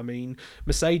go. I mean,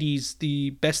 Mercedes,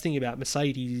 the best thing about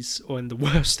Mercedes, and the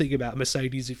worst thing about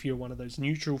Mercedes, if you're one of those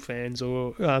neutral fans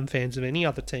or fans of any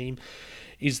other team,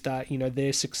 is that,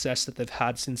 their success that they've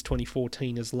had since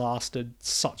 2014 has lasted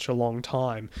such a long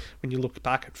time. When you look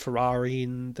back at Ferrari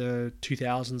in the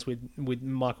 2000s with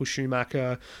Michael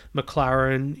Schumacher,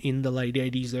 McLaren in the late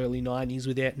 80s, early 90s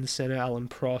with Ayrton Senna, Alan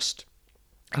Prost,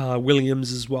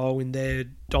 Williams as well in their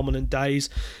dominant days,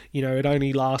 it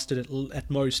only lasted at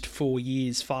most 4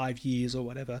 years, 5 years or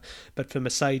whatever. But for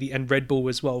Mercedes, and Red Bull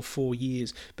as well, 4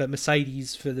 years. But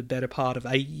Mercedes, for the better part of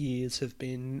 8 years, have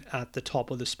been at the top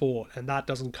of the sport. And that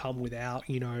doesn't come without,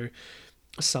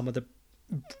 some of the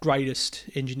greatest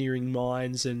engineering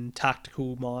minds and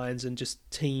tactical minds and just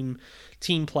team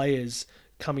players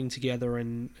coming together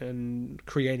and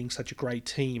creating such a great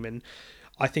team. And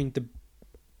I think the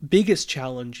biggest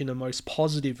challenge in a most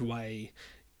positive way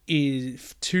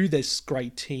is to this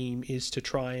great team is to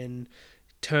try and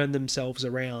turn themselves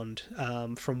around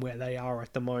from where they are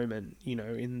at the moment,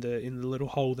 in the little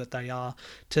hole that they are,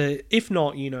 to, if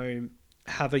not,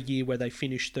 have a year where they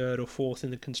finish third or fourth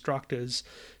in the constructors,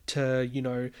 to,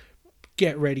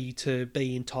 get ready to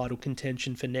be in title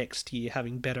contention for next year,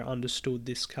 having better understood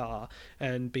this car,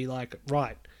 and be like,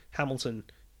 right, Hamilton,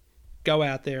 go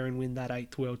out there and win that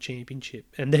 8th world championship,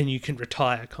 and then you can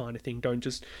retire, kind of thing. Don't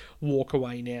just walk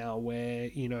away now where,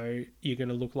 you're going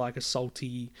to look like a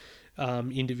salty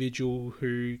individual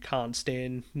who can't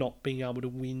stand not being able to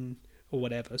win or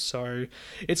whatever. So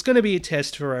it's going to be a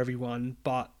test for everyone,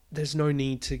 but there's no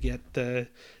need to get the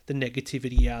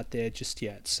negativity out there just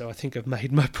yet. So I think I've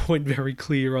made my point very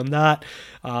clear on that.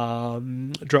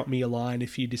 Drop me a line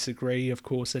if you disagree, of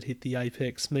course, at Hit the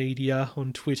Apex Media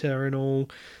on Twitter and all.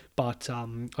 But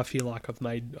I feel like I've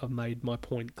made my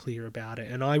point clear about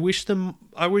it, and I wish them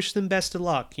best of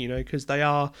luck, because they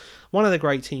are one of the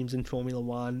great teams in Formula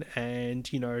One, and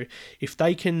if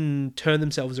they can turn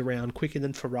themselves around quicker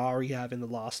than Ferrari have in the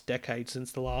last decade,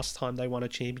 since the last time they won a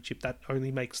championship, that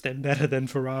only makes them better than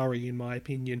Ferrari, in my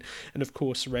opinion, and of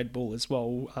course Red Bull as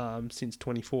well, since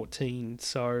 2014.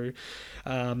 So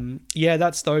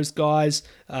that's those guys.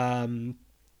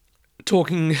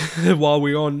 Talking while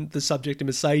we're on the subject of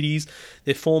Mercedes,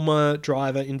 their former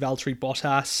driver in Valtteri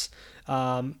Bottas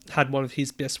had one of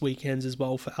his best weekends as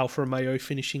well for Alfa Romeo,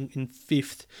 finishing in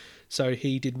 5th. So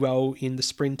he did well in the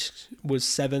sprint, was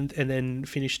 7th, and then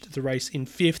finished the race in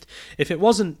 5th. If it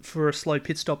wasn't for a slow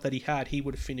pit stop that he had, he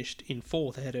would have finished in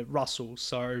 4th ahead of Russell.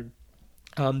 So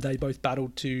they both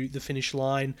battled to the finish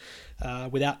line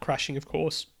without crashing, of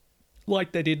course,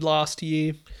 like they did last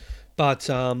year. But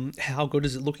how good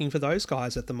is it looking for those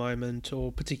guys at the moment,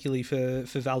 or particularly for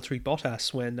Valtteri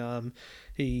Bottas when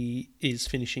he is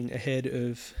finishing ahead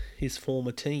of his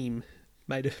former team?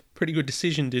 Made a pretty good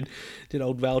decision, did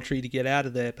old Valtteri, to get out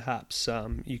of there, perhaps,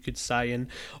 you could say. And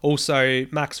also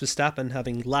Max Verstappen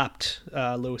having lapped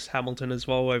Lewis Hamilton as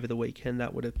well over the weekend.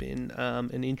 That would have been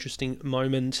an interesting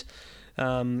moment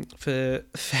for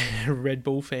Red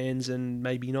Bull fans, and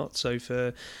maybe not so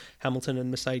for Hamilton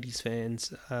and Mercedes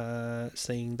fans,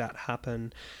 seeing that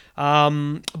happen.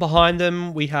 Behind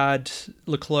them, we had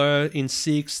Leclerc in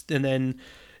 6th, and then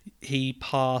he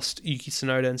passed Yuki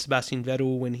Tsunoda and Sebastian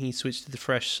Vettel when he switched to the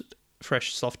fresh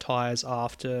soft tyres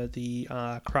after the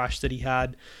crash that he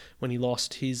had when he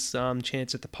lost his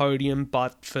chance at the podium.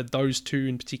 But for those two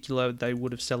in particular, they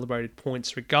would have celebrated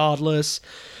points regardless.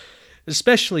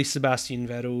 Especially Sebastian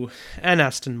Vettel and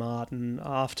Aston Martin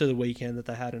after the weekend that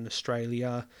they had in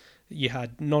Australia. You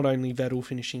had not only Vettel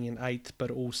finishing in 8th,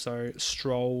 but also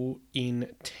Stroll in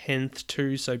 10th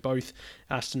too. So both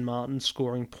Aston Martin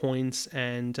scoring points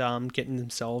and getting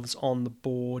themselves on the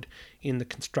board in the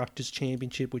Constructors'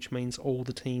 Championship, which means all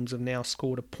the teams have now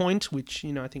scored a point, which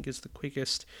I think is the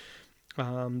quickest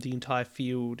the entire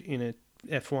field in a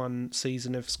F1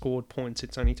 season have scored points.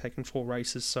 It's only taken 4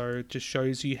 races, so it just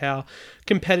shows you how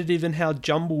competitive and how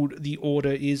jumbled the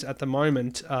order is at the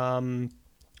moment.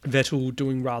 Vettel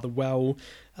doing rather well.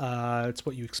 It's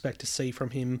what you expect to see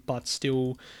from him, but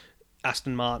still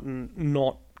Aston Martin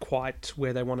not quite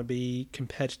where they want to be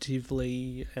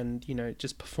competitively and,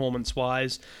 just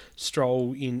performance-wise.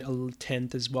 Stroll in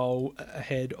 10th as well,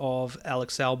 ahead of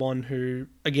Alex Albon, who,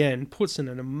 again, puts in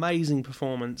an amazing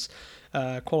performance.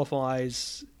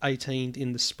 Qualifies 18th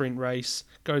in the sprint race,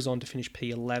 goes on to finish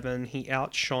P11. He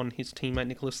outshone his teammate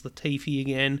Nicholas Latifi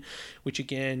again, which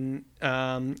again,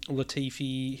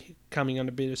 Latifi coming under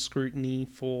a bit of scrutiny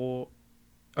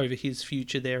over his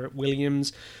future there at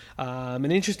Williams. An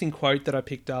interesting quote that I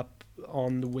picked up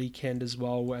on the weekend as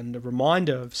well, and a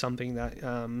reminder of something that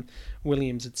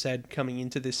Williams had said coming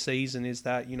into this season is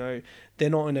that, you know, they're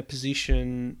not in a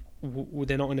position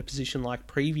like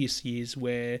previous years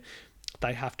where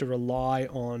they have to rely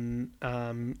on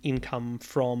income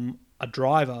from a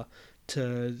driver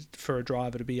for a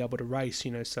driver to be able to race,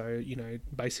 you know. So, you know,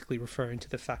 basically referring to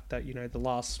the fact that, you know, the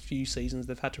last few seasons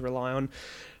they've had to rely on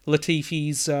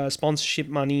Latifi's sponsorship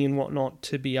money and whatnot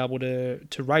to be able to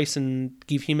race and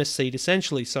give him a seat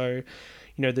essentially. So,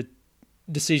 you know, the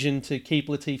decision to keep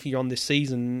Latifi on this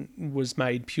season was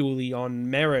made purely on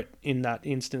merit in that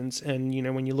instance. And, you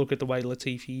know, when you look at the way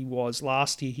Latifi was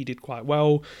last year, he did quite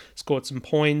well, scored some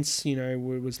points, you know,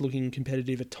 was looking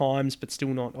competitive at times, but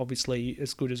still not obviously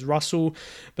as good as Russell.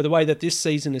 But the way that this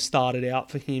season has started out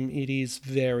for him, it is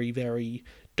very, very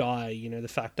dire. You know, the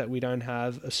fact that we don't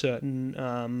have a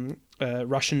certain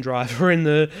Russian driver in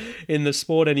the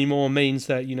sport anymore means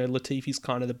that, you know, Latifi's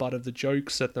kind of the butt of the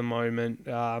jokes at the moment.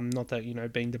 Not that, you know,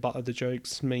 being the butt of the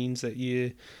jokes means that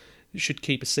you should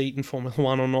keep a seat in Formula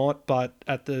One or not, but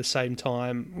at the same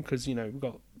time, because, you know, we've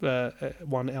got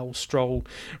one L Stroll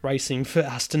racing for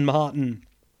Aston Martin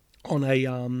on a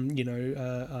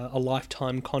a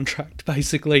lifetime contract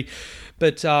basically.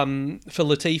 But for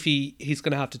Latifi, he's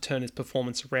going to have to turn his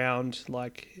performance around.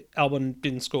 Like, Albon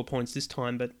didn't score points this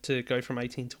time, but to go from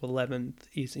 18th to 11th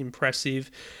is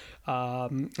impressive,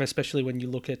 especially when you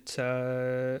look at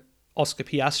Oscar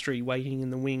Piastri waiting in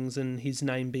the wings and his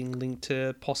name being linked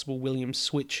to possible Williams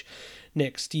switch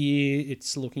next year.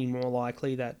 It's looking more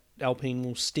likely that Alpine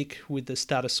will stick with the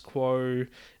status quo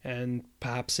and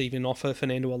perhaps even offer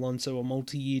Fernando Alonso a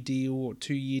multi-year deal or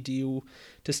 2-year deal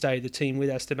to stay the team with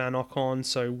Esteban Ocon.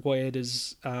 So where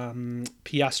does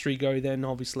Piastri go then?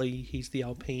 Obviously, he's the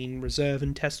Alpine reserve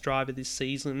and test driver this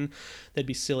season. They'd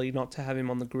be silly not to have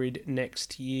him on the grid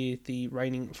next year, the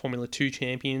reigning Formula 2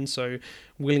 champion. So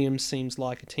Williams seems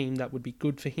like a team that would be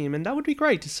good for him, and that would be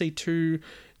great to see two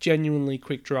genuinely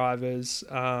quick drivers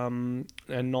and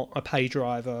not a pay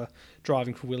driver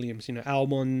driving for Williams. You know,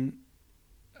 Albon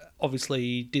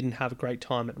obviously didn't have a great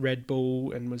time at Red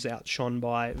Bull and was outshone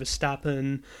by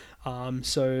Verstappen.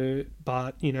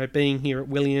 But, you know, being here at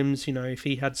Williams, you know, if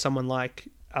he had someone like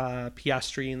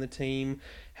Piastri in the team,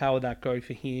 how would that go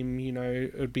for him? You know,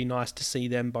 it would be nice to see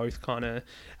them both kind of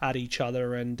at each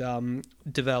other and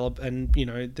develop. And, you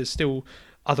know, there's still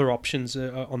other options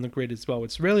on the grid as well.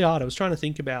 It's really hard. I was trying to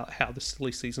think about how the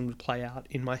silly season would play out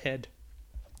in my head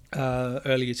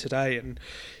earlier today, and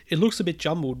it looks a bit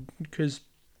jumbled because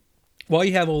while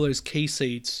you have all those key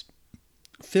seats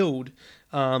filled,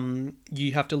 you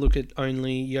only have to look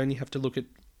at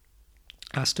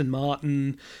Aston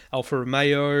Martin, Alfa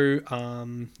Romeo,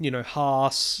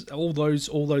 Haas, all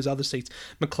those other seats.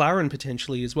 McLaren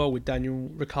potentially as well with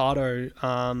Daniel Ricciardo.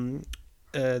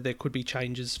 There could be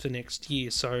changes for next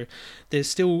year. So there's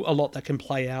still a lot that can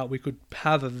play out. We could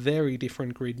have a very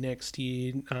different grid next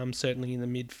year, certainly in the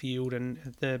midfield and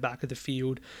at the back of the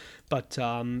field. But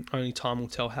only time will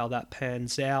tell how that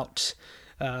pans out.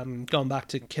 Going back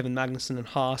to Kevin Magnussen and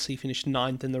Haas, he finished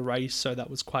 9th in the race, so that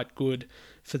was quite good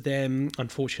for them.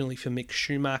 Unfortunately for Mick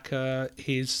Schumacher,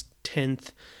 his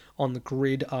 10th on the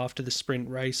grid after the sprint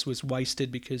race was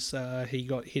wasted because he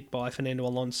got hit by Fernando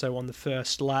Alonso on the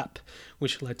first lap,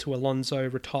 which led to Alonso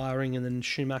retiring and then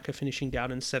Schumacher finishing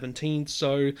down in 17th.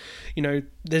 So, you know,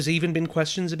 there's even been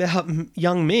questions about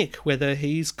young Mick, whether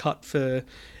he's cut for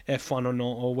F1 or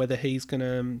not, or whether he's going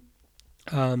to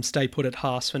stay put at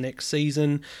Haas for next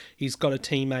season. He's got a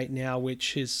teammate now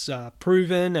which is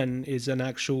proven and is an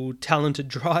actual talented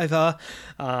driver,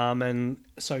 and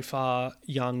so far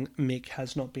young Mick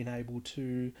has not been able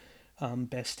to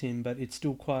best him, but it's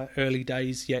still quite early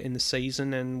days yet in the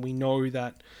season, and we know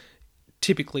that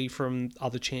typically from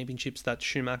other championships that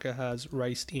Schumacher has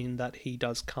raced in, that he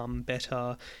does come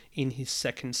better in his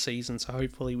second season. So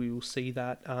hopefully we will see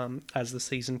that as the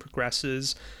season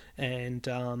progresses, and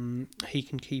he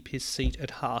can keep his seat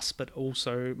at Haas. But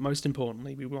also, most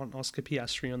importantly, we want Oscar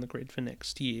Piastri on the grid for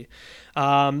next year.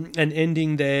 And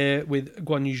ending there with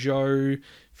Guan Yu Zhou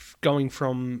going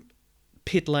from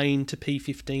pit lane to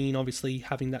P15, obviously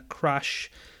having that crash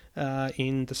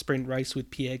in the sprint race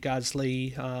with Pierre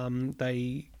Gasly.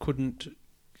 They couldn't,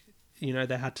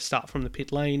 they had to start from the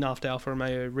pit lane after Alfa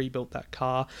Romeo rebuilt that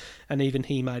car, and even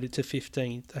he made it to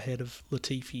 15th ahead of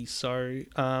Latifi. So,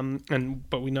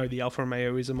 but we know the Alfa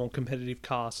Romeo is a more competitive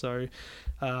car, so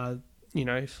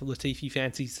if Latifi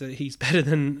fancies that he's better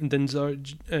than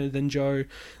Zhou,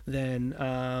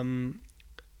 then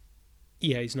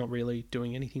he's not really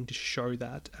doing anything to show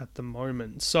that at the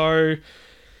moment. So,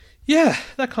 yeah,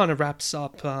 that kind of wraps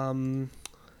up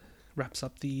wraps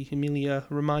up the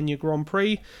Emilia-Romagna Grand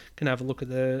Prix. Can have a look at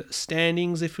the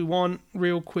standings if we want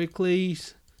real quickly,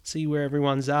 see where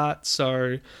everyone's at.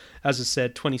 So, as I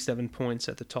said, 27 points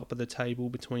at the top of the table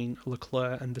between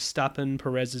Leclerc and Verstappen.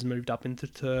 Perez has moved up into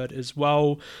third as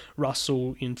well.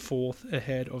 Russell in fourth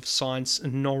ahead of Sainz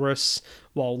and Norris,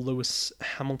 while Lewis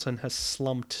Hamilton has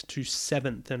slumped to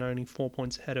seventh and only 4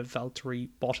 points ahead of Valtteri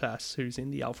Bottas, who's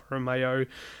in the Alfa Romeo.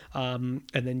 And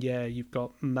then, you've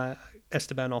got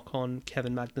Esteban Ocon,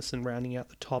 Kevin Magnussen rounding out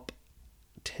the top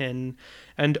 10,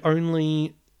 and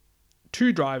only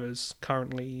 2 drivers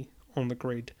currently on the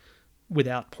grid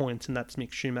without points, and that's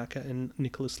Mick Schumacher and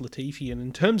Nicholas Latifi. And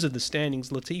in terms of the standings,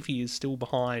 Latifi is still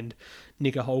behind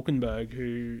Nico Hülkenberg,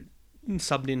 who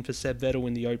subbed in for Seb Vettel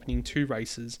in the opening 2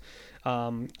 races,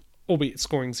 albeit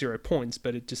scoring 0 points,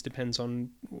 but it just depends on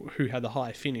who had the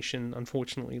higher finish, and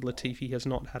unfortunately Latifi has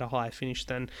not had a higher finish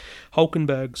than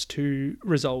Hülkenberg's 2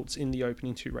 results in the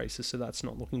opening 2 races, so that's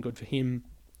not looking good for him.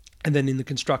 And then in the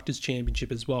Constructors'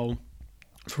 Championship as well,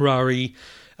 Ferrari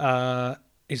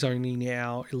is only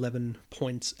now 11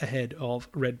 points ahead of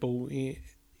Red Bull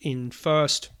in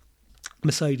first,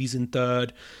 Mercedes in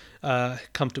third,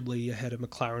 comfortably ahead of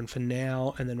McLaren for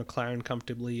now, and then McLaren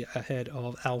comfortably ahead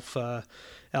of Alfa,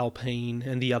 Alpine,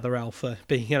 and the other Alfa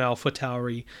being an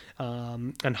AlphaTauri,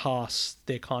 and Haas.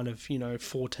 They're kind of,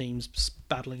 4 teams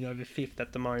battling over fifth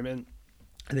at the moment.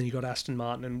 And then you got Aston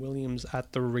Martin and Williams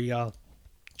at the rear,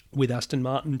 with Aston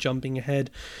Martin jumping ahead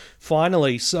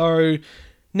finally. So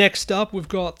next up, we've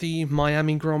got the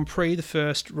Miami Grand Prix, the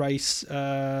first race,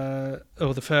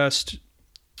 first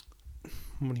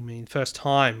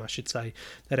time, I should say,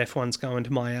 that F1's going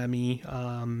to Miami.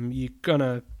 You're going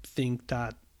to think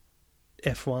that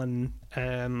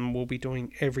F1 will be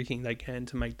doing everything they can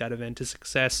to make that event a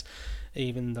success,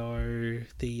 even though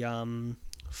the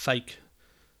fake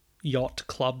yacht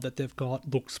club that they've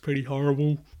got looks pretty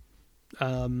horrible.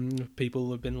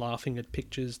 People have been laughing at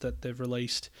pictures that they've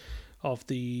released of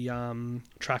the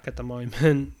track at the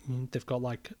moment. They've got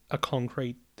a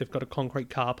concrete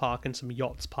car park and some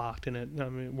yachts parked in it,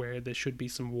 where there should be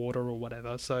some water or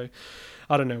whatever. So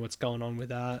I don't know what's going on with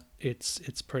that.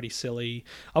 It's pretty silly.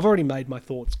 I've already made my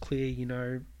thoughts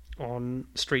clear, on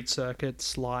street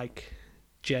circuits like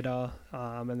Jeddah,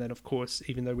 and then of course,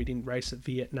 even though we didn't race at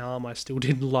Vietnam, I still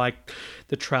didn't like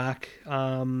the track.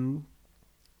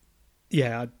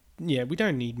 Yeah, we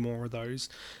don't need more of those.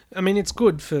 I mean, it's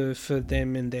good for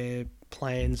them and their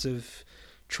plans of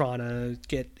trying to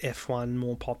get F1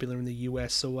 more popular in the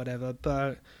US or whatever,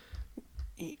 but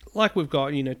like we've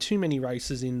got, too many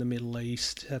races in the Middle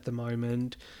East at the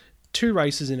moment. 2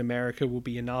 races in America will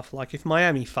be enough. Like, if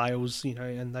Miami fails,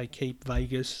 and they keep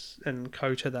Vegas and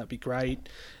COTA, that'd be great.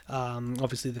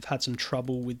 Obviously, they've had some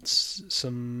trouble with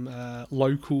some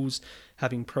locals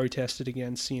having protested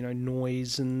against,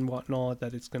 noise and whatnot,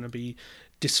 that it's going to be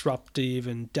disruptive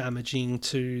and damaging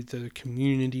to the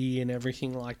community and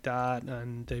everything like that,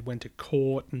 and they went to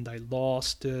court and they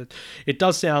lost. It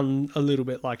does sound a little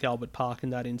bit like Albert Park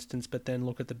in that instance, but then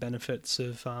look at the benefits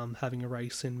of having a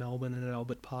race in Melbourne and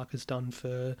Albert Park has done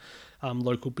for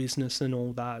local business and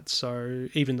all that. So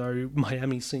even though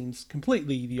Miami seems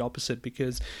completely the opposite,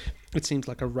 because it seems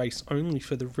like a race only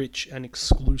for the rich and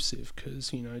exclusive,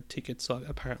 because tickets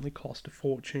apparently cost a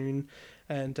fortune,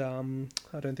 and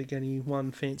I don't think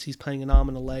anyone fancies paying an arm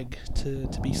and a leg to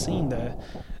be seen there,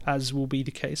 as will be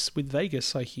the case with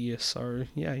Vegas, I hear. So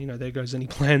yeah, there goes any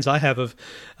plans I have of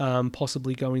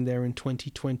possibly going there in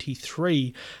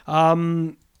 2023.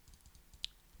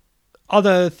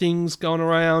 Other things going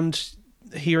around,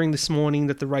 hearing this morning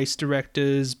that the race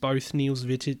directors, both Niels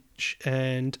Wittich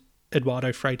and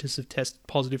Eduardo Freitas, have tested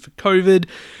positive for COVID.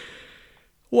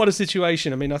 What a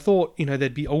situation. I mean, I thought,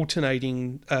 they'd be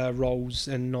alternating roles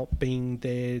and not being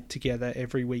there together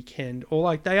every weekend.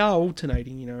 Or, they are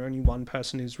alternating, only one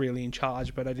person is really in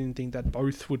charge, but I didn't think that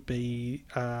both would be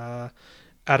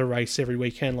at a race every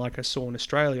weekend like I saw in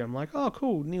Australia. I'm like, oh,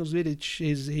 cool, Niels Wittich,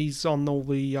 he's on all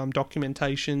the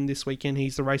documentation this weekend.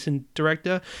 He's the racing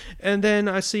director. And then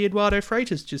I see Eduardo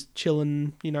Freitas just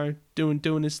chilling,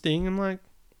 doing his thing. I'm like,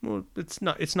 well, it's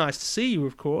nice to see you,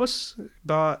 of course,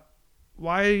 but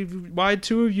why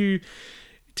 2 of you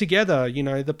together?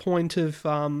 The point of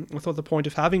I thought the point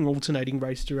of having alternating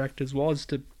race directors was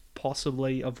to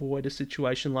possibly avoid a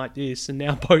situation like this, and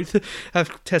now both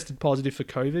have tested positive for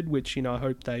COVID, which I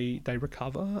hope they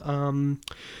recover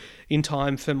in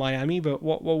time for Miami. But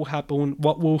what will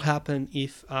happen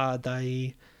if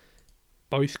they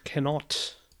both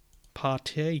cannot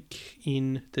partake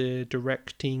in the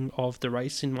directing of the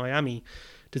race in Miami?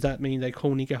 Does that mean they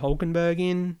call Nico Hülkenberg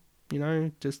in?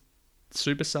 Just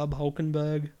super sub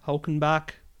Hulkenberg,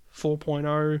 Hulkenbach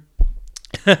 4.0.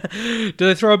 Do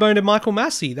they throw a bone to Michael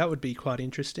Massey? That would be quite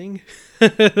interesting.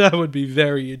 That would be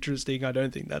very interesting. I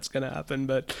don't think that's going to happen,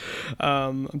 but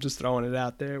I'm just throwing it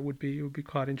out there. It would be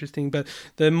quite interesting. But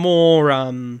the more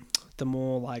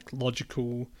like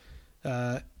logical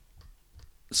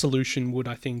solution would,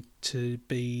 I think, to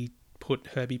be put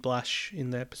Herbie Blash in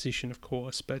that position, of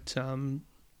course. But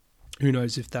who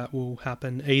knows if that will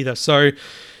happen either. So,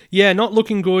 yeah, not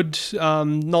looking good.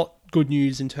 Not good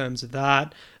news in terms of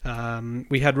that.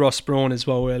 We had Ross Brawn as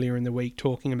well earlier in the week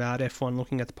talking about F1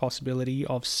 looking at the possibility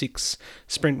of 6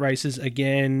 sprint races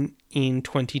again in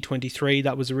 2023.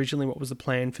 That was originally what was the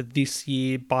plan for this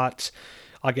year, but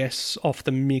I guess off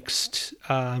the mixed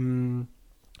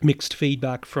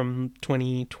feedback from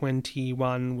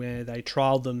 2021 where they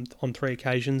trialled them on 3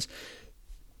 occasions,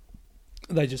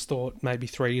 they just thought maybe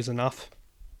 3 is enough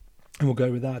and we'll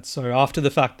go with that. So after the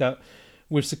fact that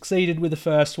we've succeeded with the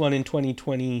first one in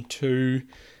 2022,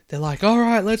 they're like, all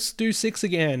right, let's do 6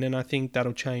 again. And I think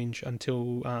that'll change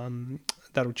until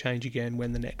that'll change again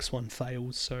when the next one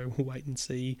fails. So we'll wait and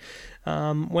see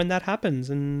when that happens.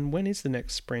 And when is the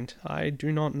next sprint? I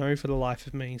do not know for the life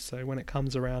of me. So when it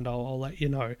comes around, I'll let you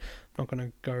know. I'm not going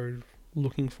to go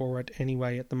looking for it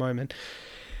anyway at the moment.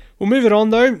 We'll move it on,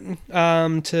 though,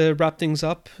 to wrap things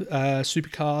up.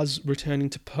 Supercars returning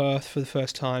to Perth for the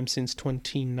first time since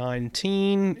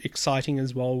 2019. Exciting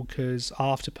as well, because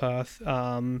after Perth,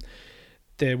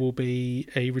 there will be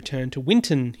a return to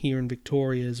Winton here in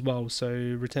Victoria as well. So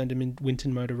return to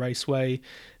Winton Motor Raceway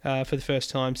for the first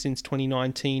time since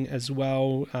 2019 as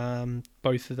well.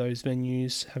 Both of those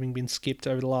venues having been skipped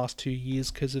over the last 2 years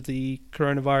because of the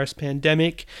coronavirus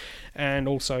pandemic. And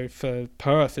also for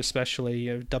Perth,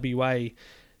 especially WA,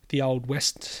 the Old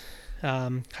West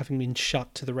having been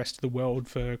shut to the rest of the world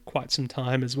for quite some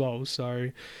time as well. So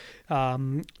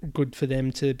good for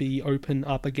them to be open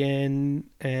up again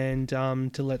and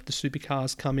to let the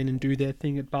supercars come in and do their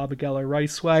thing at Barbagallo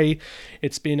Raceway.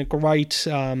 It's been a great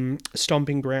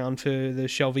stomping ground for the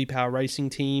Shell V-Power Racing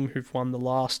team, who've won the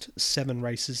last 7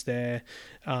 races there,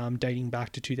 dating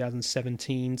back to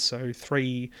 2017. So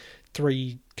three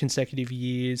consecutive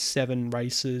years, 7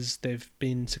 races. They've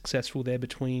been successful there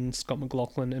between Scott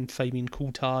McLaughlin and Fabian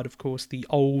Coulthard, of course, the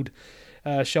old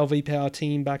Shell V-Power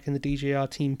team back in the DJR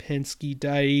Team Penske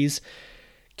days.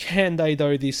 Can they,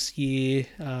 though, this year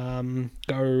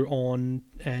go on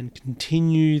and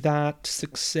continue that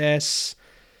success?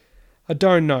 I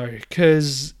don't know,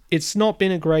 because it's not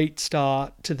been a great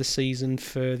start to the season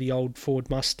for the old Ford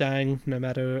Mustang, no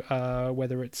matter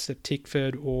whether it's at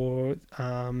Tickford or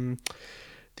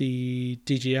the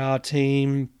DGR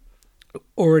team.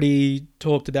 Already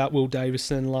talked about Will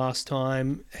Davison last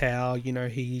time, how,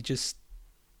 he just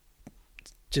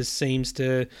seems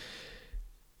to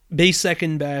be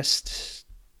second best,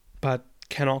 but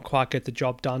cannot quite get the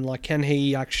job done. Like, can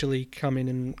he actually come in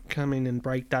and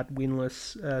break that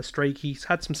winless streak? He's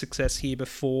had some success here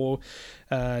before.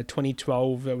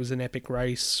 2012, it was an epic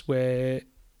race where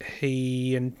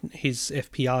he and his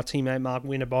FPR teammate Mark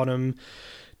Winterbottom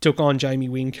took on Jamie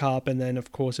Whincup, and then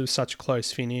of course it was such a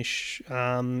close finish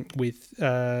with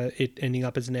it ending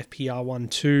up as an FPR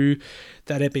 1-2.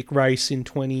 That epic race in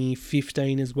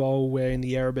 2015 as well, where in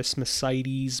the Erebus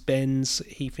Mercedes-Benz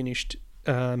he finished,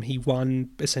 he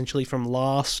won essentially from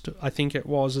last, I think it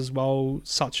was as well.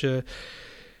 Such a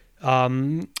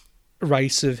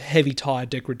race of heavy tyre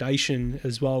degradation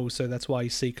as well, so that's why you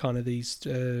see kind of these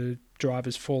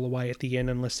drivers fall away at the end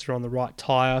unless they're on the right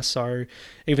tyre. So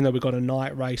even though we've got a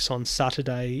night race on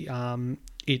Saturday,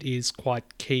 it is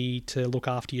quite key to look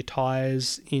after your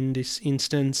tyres in this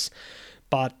instance.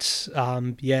 But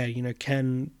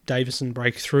can Davison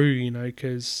break through,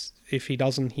 because if he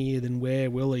doesn't here, then where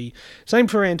will he? Same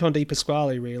for Anton De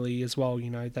Pasquale, really, as well.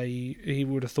 You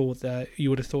would have thought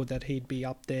that he'd be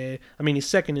up there. I mean, he's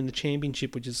second in the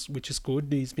championship, which is good.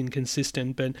 He's been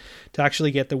consistent, but to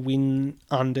actually get the win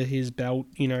under his belt,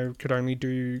 could only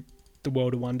do the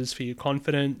world of wonders for your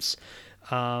confidence.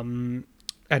 And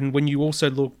when you also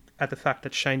look at the fact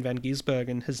that Shane Van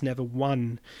Gisbergen has never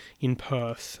won in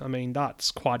Perth, I mean, that's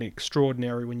quite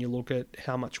extraordinary when you look at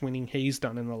how much winning he's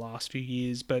done in the last few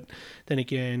years. But then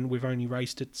again, we've only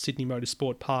raced at Sydney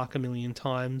Motorsport Park a million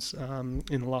times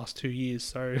in the last 2 years.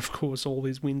 So, of course, all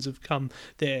these wins have come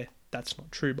there. That's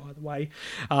not true, by the way.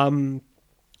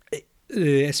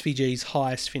 SVG's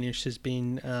highest finish has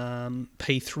been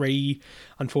P3.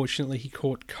 Unfortunately, he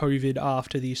caught COVID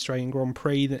after the Australian Grand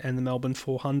Prix and the Melbourne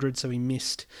 400, so he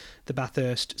missed the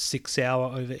Bathurst 6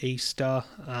 hour over Easter.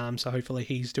 So hopefully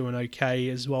he's doing okay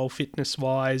as well,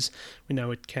 fitness-wise. We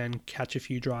know it can catch a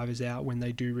few drivers out when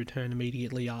they do return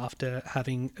immediately after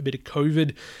having a bit of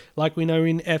COVID, like we know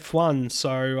in F1.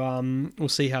 So we'll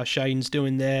see how Shane's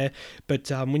doing there. But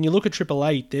when you look at Triple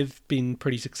Eight, they've been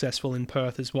pretty successful in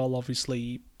Perth as well,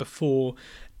 obviously, before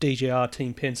DJR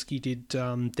Team Penske did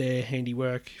their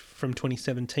handiwork from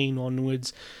 2017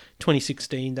 onwards.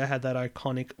 2016, they had that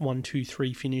iconic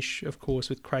 1-2-3 finish, of course,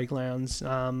 with Craig Lowndes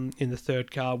in the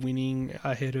third car winning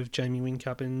ahead of Jamie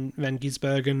Whincup and Van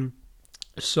Gisbergen.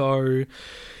 So,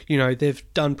 you know, they've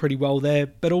done pretty well there.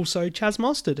 But also Chaz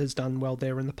Mostert has done well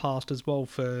there in the past as well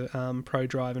for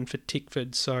ProDrive and for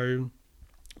Tickford. So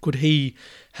could he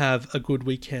have a good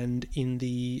weekend in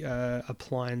the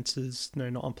online?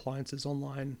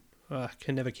 I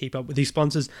can never keep up with these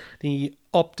sponsors. The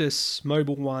Optus,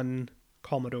 Mobil One,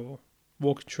 Commodore,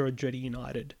 Walkinshaw, Andretti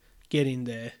United. Get in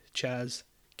there, Chaz.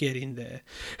 Get in there.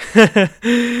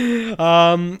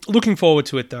 Looking forward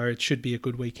to it, though. It should be a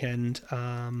good weekend.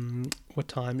 What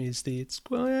time is the... It's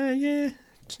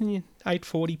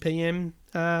 8:40 p.m.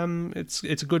 It's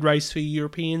a good race for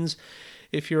Europeans.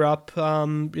 If you're up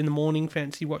in the morning,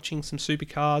 fancy watching some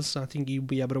supercars, I think you'll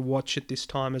be able to watch it this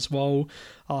time as well,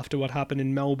 after what happened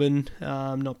in Melbourne,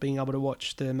 not being able to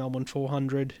watch the Melbourne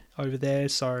 400 over there.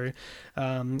 So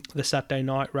the Saturday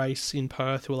night race in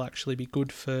Perth will actually be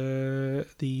good for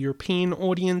the European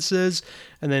audiences.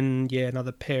 And then,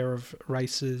 another pair of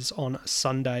races on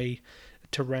Sunday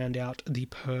to round out the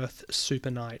Perth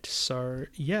Super Night. So,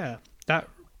 that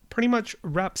pretty much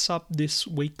wraps up this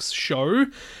week's show.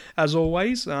 As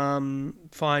always,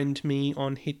 find me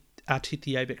on Hit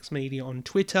the Apex Media on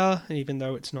Twitter, even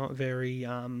though it's not very,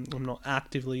 I'm not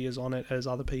actively as on it as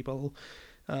other people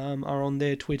are on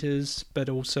their Twitters, but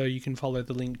also you can follow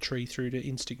the link tree through to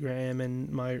Instagram and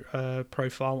my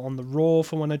profile on the Raw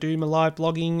for when I do my live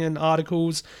blogging and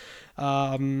articles.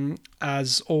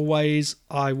 As always,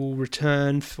 I will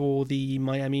return for the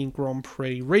Miami Grand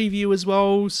Prix review as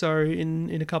well, so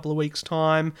in a couple of weeks'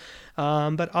 time.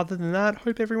 But other than that,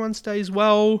 hope everyone stays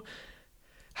well.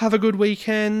 Have a good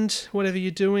weekend, whatever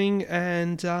you're doing,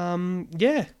 and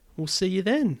we'll see you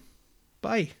then.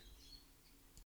 Bye.